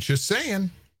swerve. I'm just saying,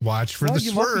 watch for the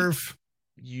swerve.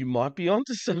 You might be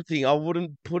onto something. I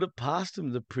wouldn't put it past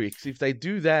them, the pricks. If they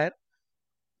do that,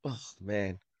 oh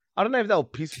man. I don't know if they'll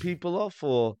piss people off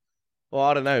or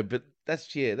I don't know, but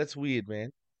that's weird,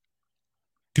 man.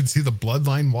 You can see the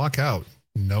bloodline walk out.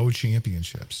 No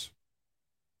championships.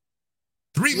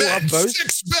 3 men,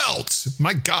 6 belts.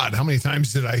 My God, how many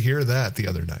times did I hear that the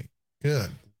other night? Good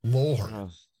Lord. Oh,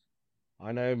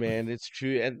 I know, man. It's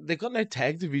true. And they've got no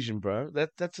tag division, bro.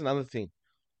 That's another thing.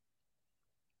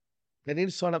 They need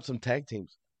to sign up some tag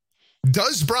teams.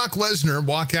 Does Brock Lesnar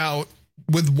walk out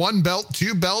with 1 belt,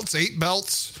 2 belts, 8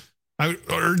 belts?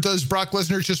 Or does Brock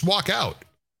Lesnar just walk out?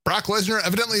 Brock Lesnar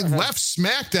evidently left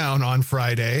SmackDown on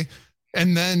Friday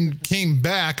and then came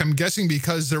back. I'm guessing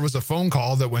because there was a phone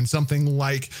call that went something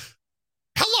like,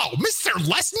 "Hello, Mr.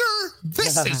 Lesnar.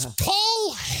 This is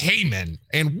Paul Heyman,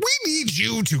 and we need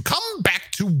you to come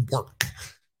back to work."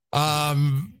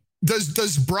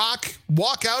 Does Brock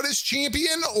walk out as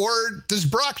champion, or does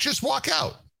Brock just walk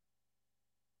out?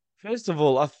 First of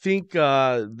all, I think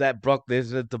that Brock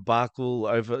Lesnar debacle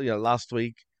over last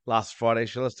Friday,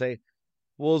 shall I say,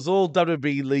 was all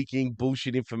WWE leaking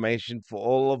bullshit information for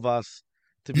all of us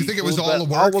to be. You think it was all the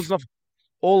work? I was not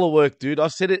all the work, dude. I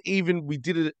said it. Even we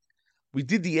did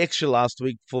the extra last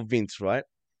week for Vince, right?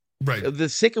 Right. The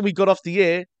second we got off the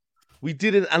air, we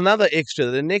did another extra,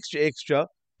 the extra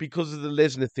because of the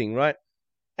Lesnar thing, right?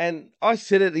 And I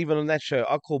said it even on that show.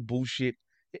 I call bullshit.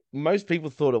 Most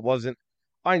people thought it wasn't.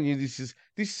 I knew this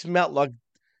smelt like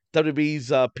WWE's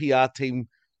PR team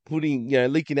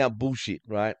leaking out bullshit,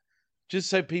 right? Just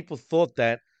so people thought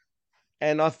that.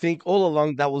 And I think all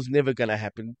along that was never going to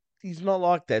happen. He's not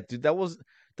like that, dude. That was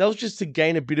just to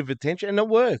gain a bit of attention, and it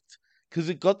worked because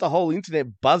it got the whole internet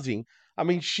buzzing. I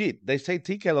mean, shit. They say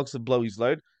TK likes to blow his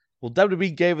load. Well,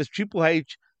 WWE gave us Triple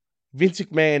H, Vince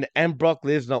McMahon, and Brock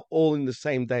Lesnar all in the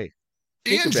same day.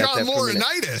 And John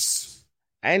Laurinaitis.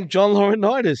 And John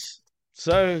Laurinaitis.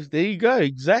 So there you go.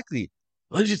 Exactly.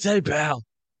 What did you say, pal?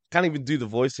 Can't even do the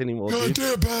voice anymore. God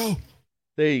damn, pal.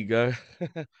 There you go.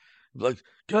 Like,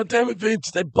 God damn it,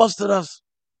 Vince. They busted us.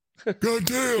 God damn.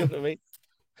 You know what I mean?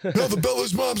 Now the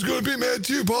Bella's mom's going to be mad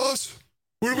too, boss.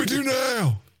 What do we do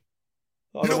now?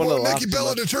 You don't want Nikki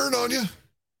Bella to turn on you.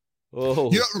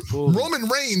 Oh, Roman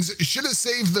Reigns should have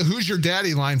saved the "Who's Your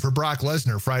Daddy" line for Brock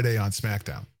Lesnar Friday on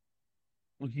SmackDown.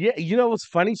 Yeah, you know what's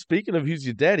funny? Speaking of "Who's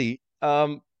Your Daddy,"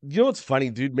 you know what's funny,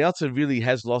 dude? Meltzer really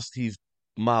has lost his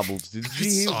marbles. Did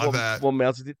you hear what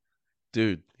Meltzer did?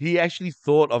 Dude, he actually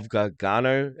thought of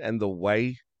Gargano and the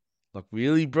way. Like,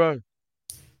 really, bro?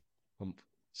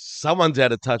 Someone's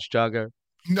out of touch, Jago.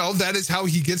 No, that is how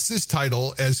he gets this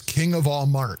title as King of All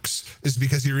Marks, is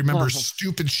because he remembers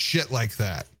stupid shit like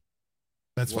that.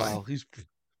 That's why. He's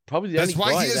probably the only guy.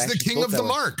 That's why he is the King of the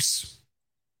Marks.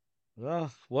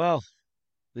 Well,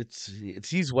 it's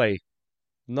his way,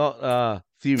 not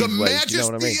Theory's way. The Majesty you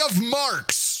know what I mean? of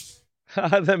Marks.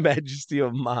 The Majesty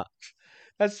of Marks.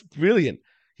 That's brilliant.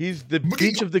 He's the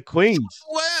bitch of the queens.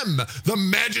 The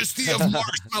Majesty of Mark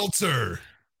Meltzer.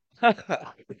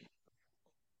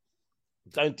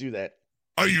 Don't do that.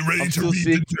 Are you ready to read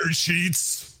the dirt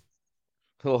sheets?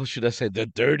 Or should I say the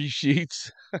dirty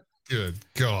sheets? Good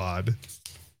God.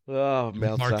 Oh,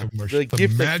 Meltzer.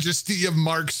 The Majesty of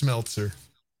Mark Meltzer.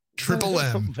 Triple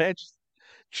M.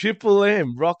 Triple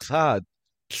M. Rocks hard.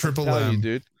 Triple M. You,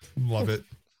 dude. Love it.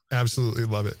 Absolutely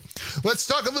love it. Let's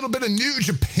talk a little bit of New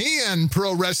Japan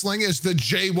Pro Wrestling as the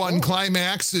J1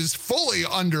 Climax is fully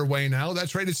underway now.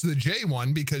 That's right. It's the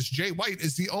J1 because Jay White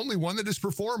is the only one that is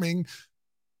performing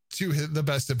to the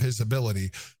best of his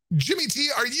ability. Jimmy T,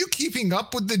 are you keeping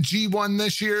up with the G1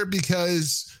 this year?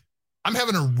 Because I'm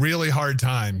having a really hard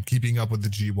time keeping up with the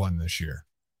G1 this year.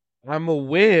 I'm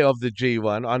aware of the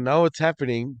G1. I know it's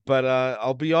happening, but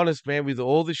I'll be honest, man, with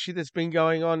all the shit that's been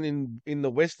going on in the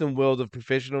Western world of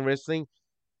professional wrestling,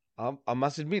 I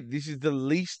must admit, this is the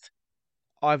least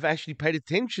I've actually paid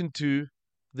attention to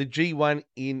the G1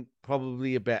 in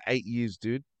probably about 8 years,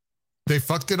 dude. They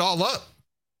fucked it all up.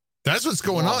 That's what's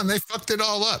going on. They fucked it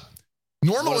all up.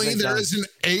 Normally, there is an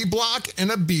A block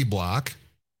and a B block,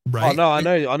 right? Oh, no, I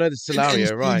know the scenario,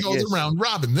 and right? Go the round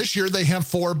robin. This year, they have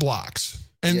 4 blocks.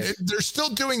 And they're still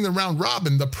doing the round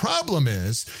robin. The problem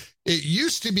is, it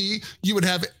used to be you would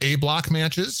have A block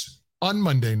matches on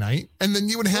Monday night, and then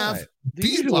you would have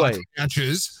B block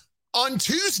matches on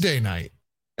Tuesday night.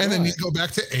 And then you go back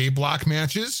to A block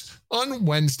matches on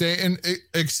Wednesday, and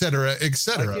et cetera,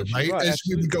 right? As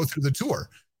you would go through the tour.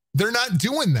 They're not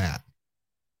doing that.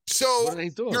 So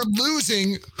you're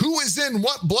losing who who is in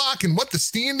what block and what the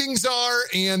standings are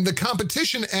and the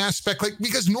competition aspect. Like,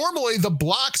 because normally the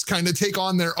blocks kind of take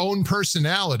on their own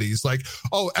personalities. Like,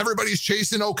 oh, everybody's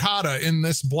chasing Okada in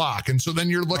this block. And so then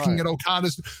you're looking at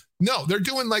Okada's. No, they're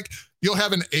doing like, you'll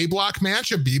have an A block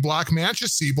match, a B block match, a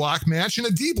C block match, and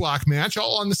a D block match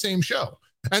all on the same show.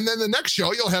 And then the next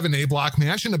show, you'll have an A block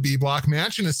match and a B block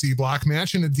match and a C block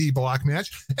match and a D block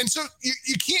match. And so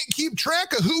you can't keep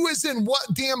track of who is in what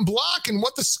damn block and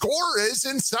what the score is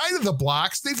inside of the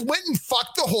blocks. They've went and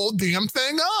fucked the whole damn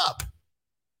thing up.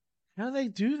 How do they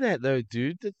do that though,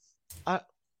 dude? I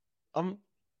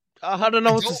don't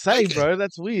know what to say, bro.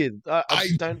 That's weird. I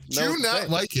do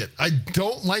not like it. I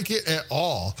don't like it at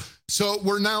all. So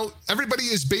everybody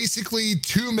is basically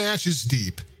 2 matches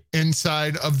deep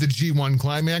inside of the G1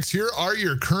 Climax. Here are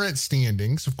your current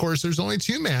standings. Of course, there's only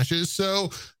 2 matches, so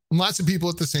lots of people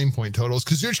at the same point totals.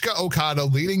 Kazuchika Okada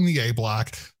leading the A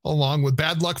block, along with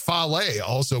Bad Luck Fale,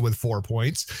 also with 4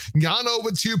 points. Yano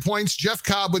with 2 points. Jeff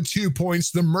Cobb with 2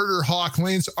 points. The Murder Hawk,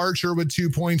 Lance Archer with 2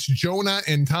 points. Jonah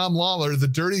and Tom Lawler, the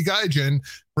Dirty Gaijin,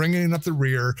 bringing up the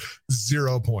rear,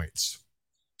 0 points.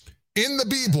 In the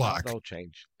B block. That'll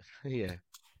change. Yeah.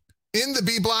 In the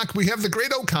B block, we have the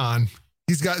Great Okan.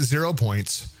 He's got 0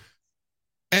 points.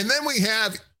 And then we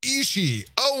have Ishii,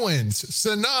 Owens,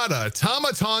 Sonata,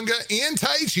 Tama Tonga, and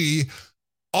Taichi,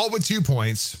 all with 2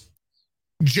 points.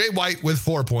 Jay White with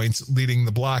 4 points, leading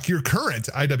the block. Your current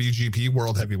IWGP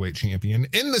World Heavyweight Champion.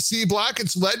 In the C block,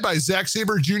 it's led by Zack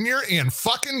Sabre Jr. and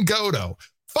fucking Goto.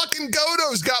 Fucking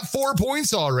Goto's got 4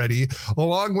 points already,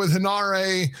 along with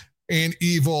Hinare and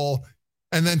Evil,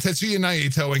 and then Tetsuya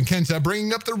Naito and Kenta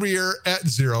bringing up the rear at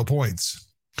 0 points.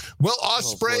 Will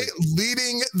Ospreay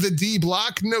leading the D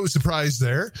block. No surprise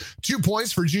there. 2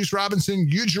 points for Juice Robinson,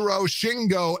 Yujiro,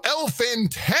 Shingo, El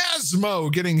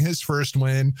Phantasmo getting his first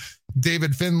win.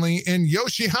 David Finlay and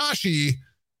Yoshihashi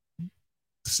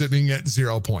sitting at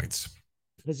 0 points.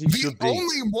 The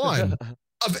only one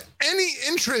of any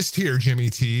interest here, Jimmy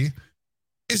T,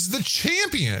 is the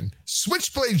champion,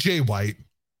 Switchblade Jay White.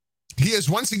 He has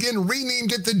once again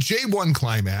renamed it the J1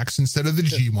 Climax instead of the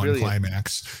G1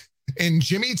 Climax. And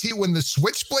Jimmy T, when the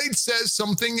Switchblade says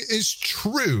something is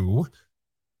true,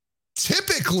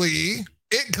 typically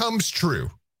it comes true.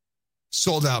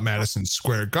 Sold out Madison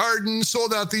Square Garden,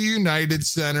 sold out the United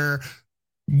Center,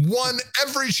 won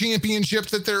every championship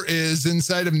that there is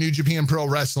inside of New Japan Pro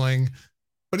Wrestling,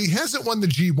 but he hasn't won the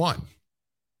G1.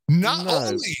 Not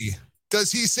only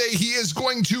does he say he is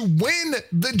going to win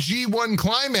the G1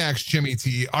 Climax, Jimmy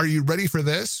T, are you ready for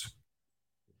this?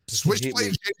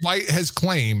 Switchblade Jay White has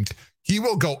claimed he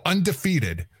will go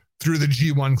undefeated through the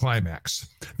G1 Climax.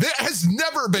 That has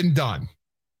never been done.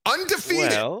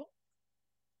 Undefeated. Well,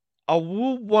 I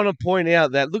will want to point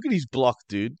out that look at his block,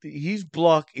 dude. His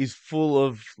block is full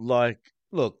of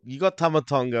look, you got Tama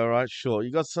Tonga, right? Sure.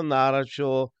 You got Sonata,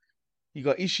 sure. You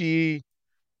got Ishii.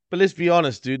 But let's be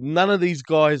honest, dude. None of these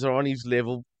guys are on his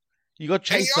level. You got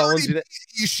Chase Owens in it.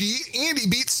 Ishii and he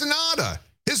beat Sonata.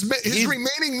 His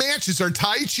remaining matches are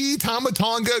Taichi, Tama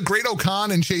Tonga, Great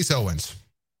Okan, and Chase Owens.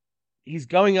 He's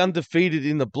going undefeated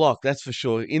in the block, that's for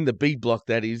sure. In the B block,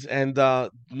 that is. And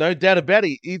no doubt about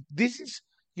it. This is,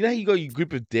 you got your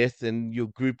group of death and your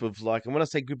group of and when I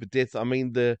say group of death, I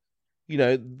mean the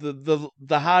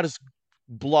hardest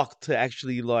block to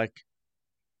actually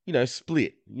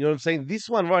split. You know what I'm saying? This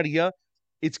one right here,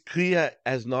 it's clear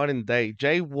as night and day.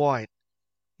 Jay White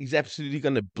is absolutely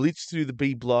going to blitz through the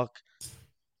B block.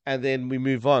 And then we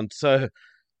move on. So,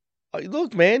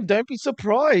 look, man, don't be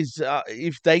surprised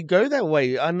if they go that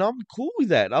way. And I'm cool with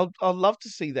that. I'd love to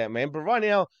see that, man. But right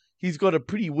now, he's got a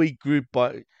pretty weak group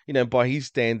by his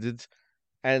standards,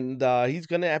 and he's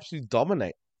going to absolutely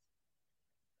dominate.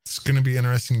 It's going to be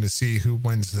interesting to see who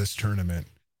wins this tournament.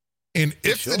 And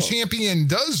if the champion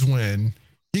does win,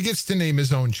 he gets to name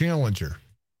his own challenger.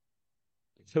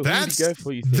 So that's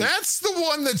the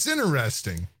one that's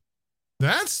interesting.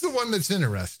 That's the one that's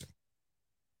interesting.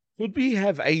 Would we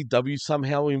have AEW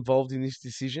somehow involved in this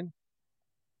decision?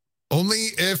 Only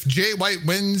if Jay White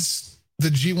wins the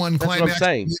G1 Climax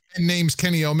and names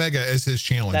Kenny Omega as his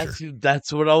challenger.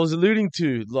 That's what I was alluding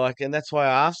to. And that's why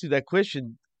I asked you that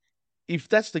question. If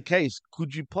that's the case,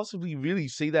 could you possibly really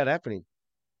see that happening?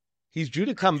 He's due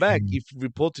to come back if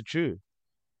reports are true.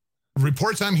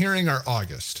 Reports I'm hearing are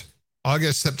August,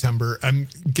 September. I'm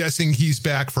guessing he's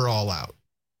back for All Out.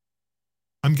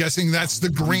 I'm guessing that's the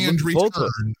grand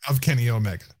return of Kenny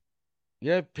Omega.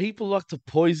 Yeah, people like to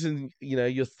poison,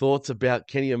 your thoughts about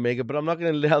Kenny Omega, but I'm not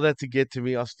going to allow that to get to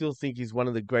me. I still think he's one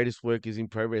of the greatest workers in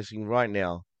pro wrestling right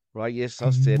now. Right? Yes,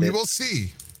 I've said it. We will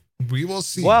see. We will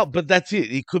see. Well, but that's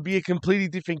it. It could be a completely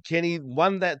different Kenny,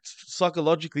 one that's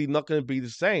psychologically not going to be the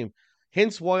same.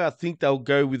 Hence why I think they'll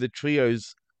go with the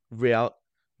trios route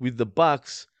with the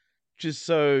Bucks, just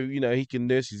so, he can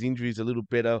nurse his injuries a little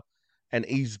better and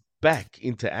ease back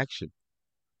into action.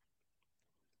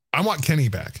 I want Kenny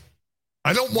back.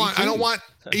 I don't want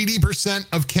 80%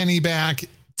 of Kenny back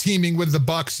teaming with the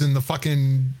Bucks in the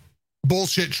fucking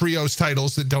bullshit trios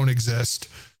titles that don't exist.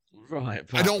 Right.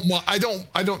 I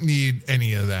don't need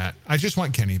any of that. I just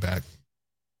want Kenny back.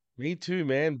 Me too,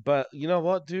 man. But you know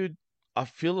what, dude? I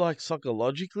feel like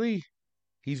psychologically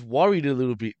he's worried a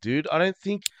little bit, dude. I don't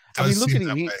think look at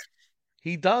him.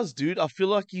 He does, dude. I feel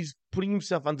like he's putting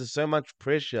himself under so much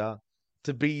pressure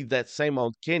to be that same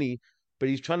old Kenny, but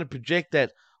he's trying to project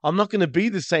that I'm not going to be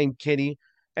the same Kenny,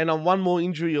 and I'm one more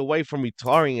injury away from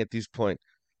retiring at this point.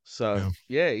 So,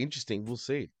 yeah, interesting. We'll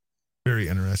see. Very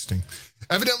interesting.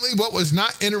 Evidently, what was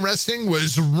not interesting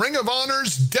was Ring of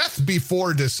Honor's Death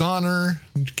Before Dishonor,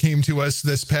 which came to us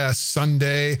this past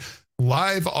Sunday,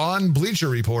 live on Bleacher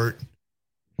Report.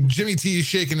 Jimmy T is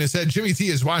shaking his head. Jimmy T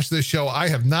has watched this show. I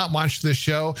have not watched this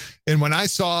show. And when I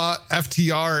saw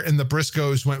FTR and the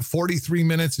Briscoes went 43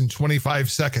 minutes and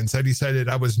 25 seconds, I decided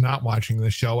I was not watching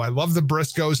this show. I love the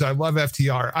Briscoes. I love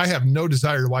FTR. I have no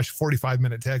desire to watch a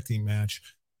 45-minute tag team match.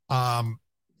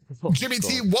 Jimmy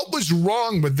T, what was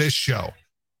wrong with this show?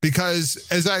 Because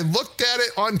as I looked at it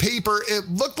on paper, it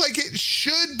looked like it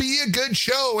should be a good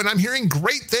show. And I'm hearing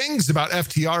great things about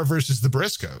FTR versus the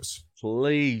Briscoes.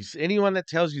 Please, anyone that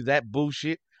tells you that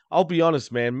bullshit, I'll be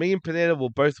honest, man. Me and Panetta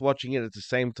were both watching it at the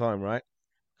same time, right?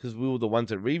 Because we were the ones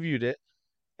that reviewed it.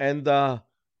 And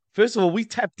first of all, we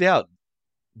tapped out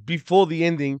before the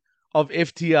ending of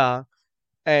FTR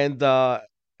and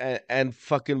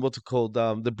fucking what's it called,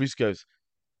 the Briscoes,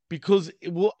 because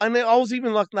and I was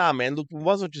even like, nah, man, look, we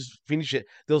might as well just finish it.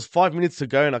 There was 5 minutes to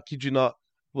go, and I kid you not,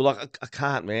 we're like, I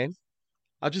can't, man,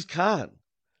 I just can't.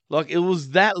 Like, it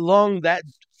was that long, that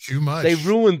too much. They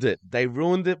ruined it. They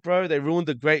ruined it, bro. They ruined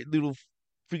the great little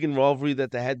freaking rivalry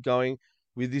that they had going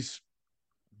with this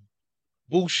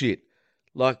bullshit.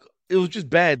 Like, it was just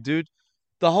bad, dude.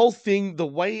 The whole thing, the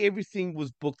way everything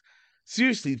was booked.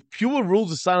 Seriously, pure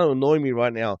rules are starting to annoy me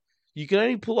right now. You can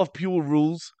only pull off pure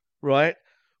rules, right,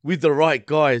 with the right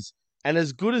guys. And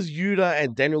as good as Yuta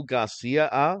and Daniel Garcia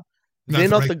are, they're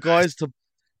not the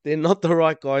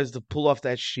right guys to pull off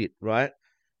that shit, right?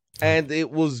 And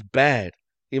it was bad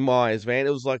in my eyes, man.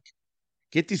 It was like,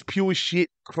 get this pure shit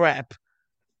crap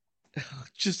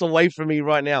just away from me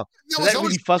right now. So that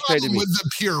really frustrated me. With the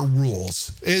pure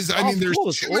rules there's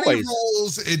too many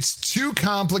rules. It's too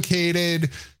complicated.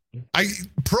 I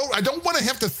don't want to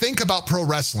have to think about pro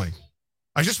wrestling.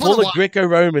 I just want to call it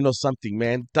Greco-Roman or something,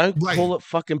 man. Don't call it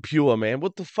fucking pure, man.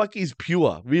 What the fuck is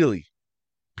pure, really?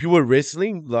 Pure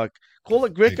wrestling? Like, call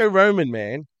it Greco-Roman,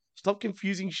 man. Stop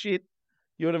confusing shit.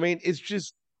 You know what I mean? It's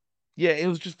just, it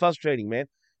was just frustrating, man.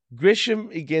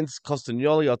 Gresham against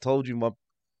Castagnoli, I told you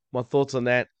my thoughts on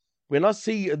that. When I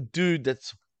see a dude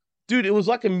it was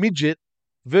like a midget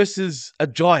versus a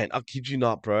giant. I kid you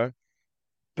not, bro.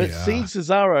 But seeing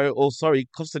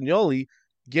Castagnoli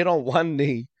get on one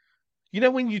knee, you know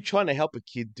when you're trying to help a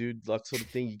kid, dude, like sort of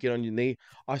thing, you get on your knee,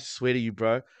 I swear to you,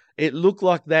 bro, it looked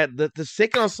like that. The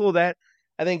second I saw that,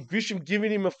 and then Gresham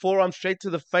giving him a forearm straight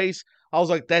to the face, I was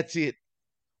like, that's it.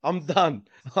 I'm done.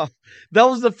 That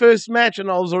was the first match,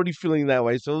 and I was already feeling that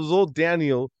way. So it was all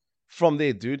downhill from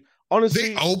there, dude.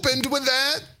 Honestly, they opened with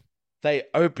that? They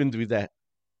opened with that.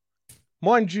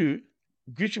 Mind you,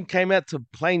 Gresham came out to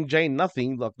plain Jane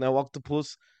nothing, like no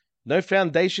octopus, no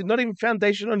foundation, not even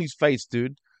foundation on his face,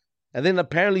 dude. And then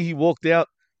apparently he walked out.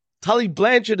 Tully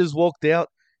Blanchard has walked out.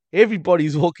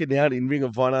 Everybody's walking out in Ring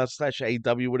of Honor /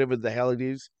 AEW, whatever the hell it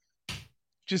is.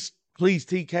 Just please,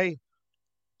 TK.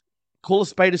 Call a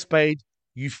spade a spade.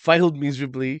 You failed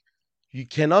miserably. You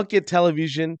cannot get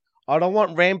television. I don't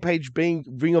want Rampage being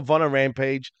Ring of Honor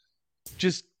Rampage.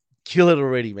 Just kill it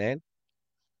already, man.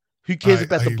 Who cares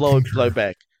about the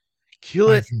blowback? Kill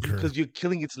it because you're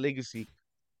killing its legacy.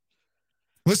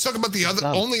 Let's talk about the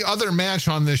only other match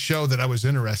on this show that I was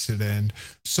interested in.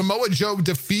 Samoa Joe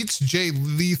defeats Jay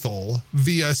Lethal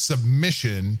via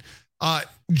submission.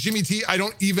 Jimmy T, I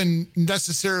don't even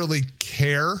necessarily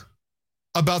care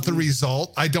about the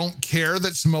result. I don't care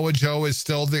that Samoa Joe is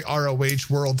still the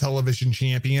ROH World Television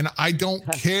Champion. I don't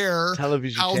care how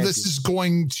this is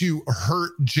going to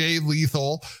hurt Jay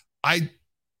Lethal. I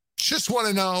just want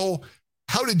to know,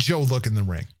 how did Joe look in the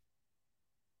ring?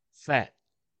 Fat.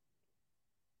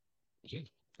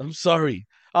 I'm sorry.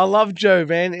 I love Joe,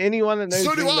 man. Anyone that knows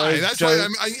so do I. That's Joe.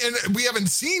 why and we haven't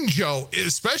seen Joe,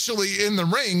 especially in the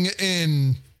ring,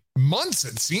 in months,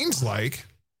 it seems like.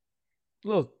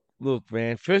 Look,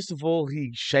 man. First of all,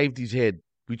 he shaved his head,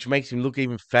 which makes him look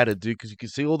even fatter, dude, because you can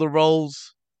see all the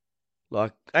rolls.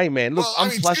 Like, hey, man, look, Well,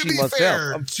 I'm plushing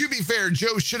myself. To be fair,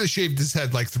 Joe should have shaved his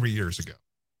head like 3 years ago.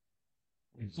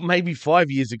 Maybe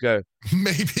 5 years ago.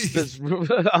 Maybe.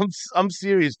 I'm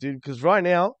serious, dude, because right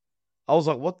now, I was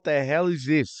like, what the hell is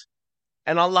this?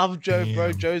 And I love Joe,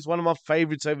 bro. Joe's one of my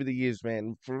favorites over the years,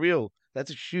 man. For real.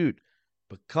 That's a shoot.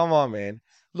 But come on, man.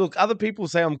 Look, other people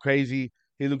say I'm crazy.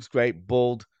 He looks great,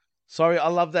 bald. Sorry, I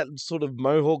love that sort of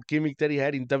mohawk gimmick that he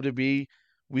had in WWE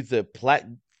with the plait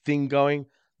thing going.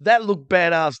 That looked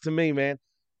badass to me, man.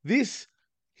 He's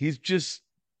just,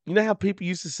 you know how people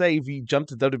used to say if he jumped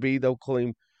to WWE, they'll call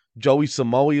him Joey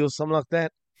Samoa or something like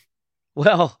that?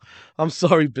 Well, I'm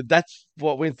sorry, but that's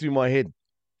what went through my head.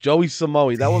 Joey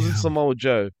Samoa. That wasn't Samoa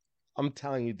Joe. I'm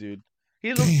telling you, dude.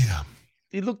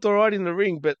 He looked all right in the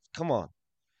ring, but come on.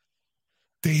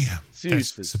 Damn.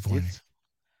 Seriously. That's disappointing.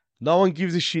 No one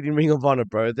gives a shit in Ring of Honor,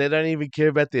 bro. They don't even care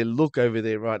about their look over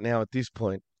there right now at this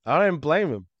point. I don't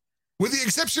blame them. With the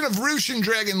exception of Roosh and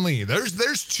Dragon Lee,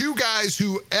 there's two guys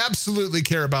who absolutely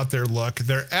care about their look.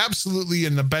 They're absolutely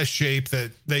in the best shape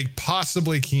that they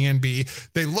possibly can be.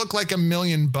 They look like $1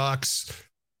 million.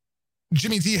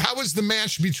 Jimmy T, how was the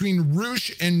match between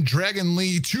Roosh and Dragon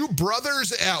Lee? Two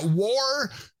brothers at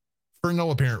war for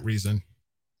no apparent reason.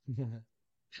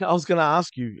 I was going to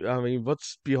ask you, I mean,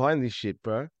 what's behind this shit,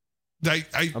 bro? I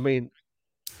mean,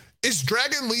 is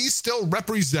Dragon Lee still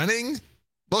representing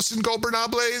Los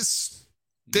Ingobernables?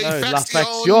 No, La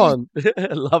Faction.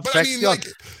 But I mean, like,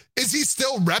 is he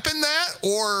still repping that,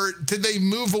 or did they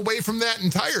move away from that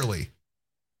entirely?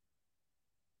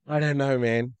 I don't know,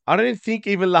 man. I don't think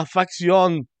even La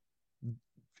Faction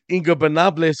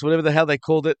Ingobernables, whatever the hell they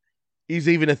called it, is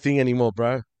even a thing anymore,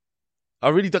 bro. I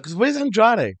really don't. Because where's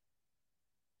Andrade?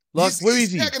 Like, where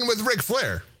is he? He's tagging with Ric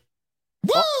Flair.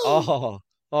 Woo!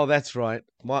 Oh, that's right.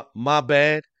 My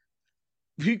bad.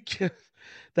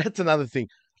 That's another thing.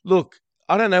 Look,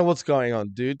 I don't know what's going on,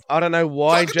 dude. I don't know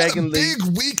why Dragon Lee. Big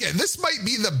weekend. This might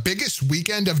be the biggest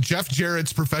weekend of Jeff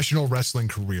Jarrett's professional wrestling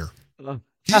career.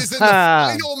 He is in the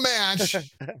final match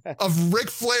of Ric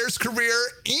Flair's career,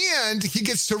 and he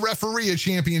gets to referee a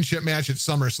championship match at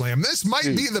SummerSlam. This might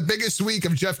be the biggest week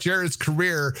of Jeff Jarrett's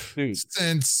career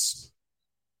since,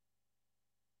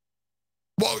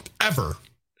 well, ever.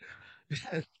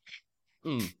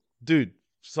 Dude,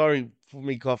 sorry for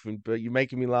me coughing, but you're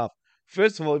making me laugh.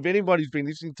 First of all, if anybody's been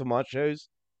listening to my shows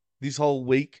this whole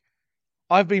week,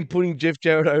 I've been putting Jeff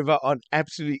Jarrett over on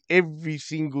absolutely every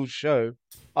single show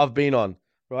I've been on.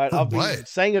 Right? I've been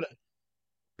saying it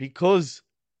because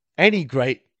any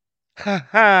great. Ha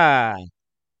ha.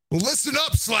 Well, listen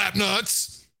up,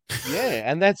 Slapnuts.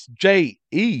 Yeah, and that's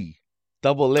J-E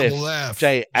double F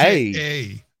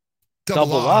J-A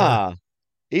double R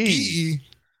E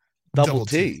double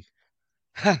T.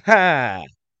 Ha ha.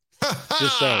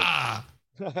 Just saying.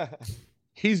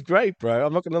 He's great, bro.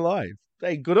 I'm not going to lie.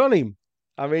 Hey, good on him.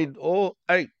 I mean,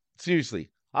 hey, seriously,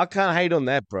 I can't hate on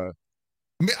that, bro.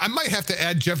 I might have to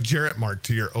add Jeff Jarrett mark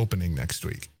to your opening next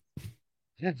week.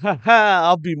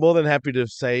 I'll be more than happy to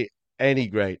say any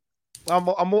great. I'm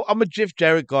a Jeff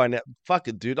Jarrett guy now. Fuck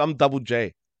it, dude. I'm Double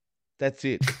J. That's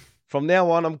it. From now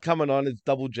on, I'm coming on as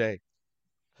Double J.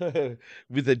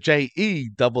 With a J-E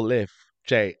double F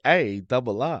J-A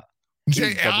double R.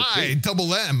 J-I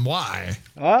double M-Y.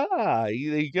 There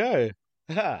you go.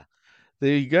 There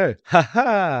you go. Ha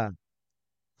ha.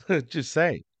 Just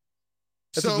saying.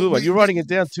 That's a good one. You're writing it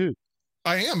down too.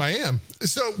 I am.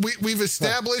 So we've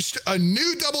established a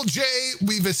new Double J.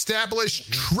 We've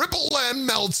established Triple M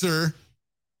Meltzer.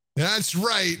 That's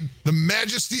right. The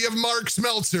majesty of Mark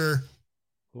Meltzer.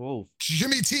 Oh.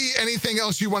 Jimmy T, anything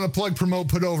else you want to plug, promote,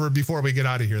 put over before we get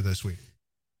out of here this week?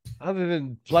 Other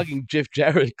than plugging Jeff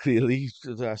Jarrett, clearly,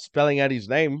 spelling out his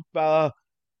name. You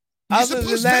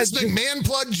suppose Vince McMahon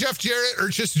plugged Jeff Jarrett or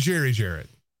just Jerry Jarrett?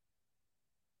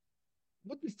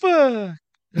 What the fuck?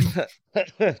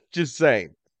 Just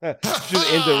saying. Should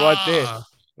end it right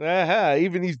there.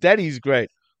 Even his daddy's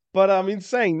great. But in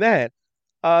saying that,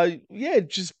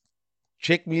 just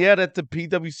check me out at the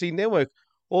PWC Network.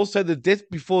 Also, the Death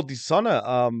Before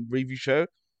Dishonor review show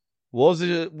was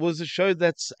a show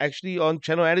that's actually on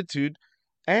Channel Attitude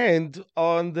and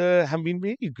on the Hamin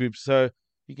Media Group. So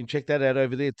you can check that out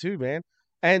over there too, man.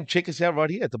 And check us out right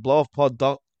here at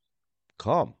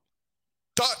theblowofpod.com.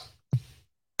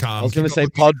 I was going to say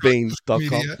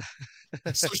podbean.com.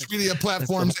 Social media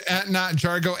platforms at Not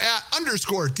Jargo, at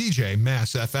 _DJ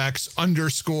MassFX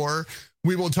 _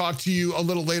 We will talk to you a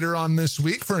little later on this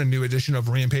week for a new edition of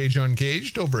Rampage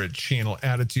Uncaged over at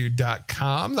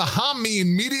channelattitude.com, the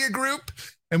Hameen Media Group.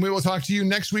 And we will talk to you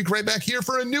next week right back here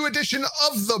for a new edition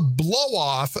of The Blow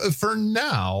Off. For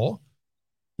now,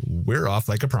 we're off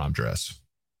like a prom dress.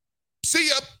 See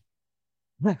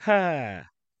ya.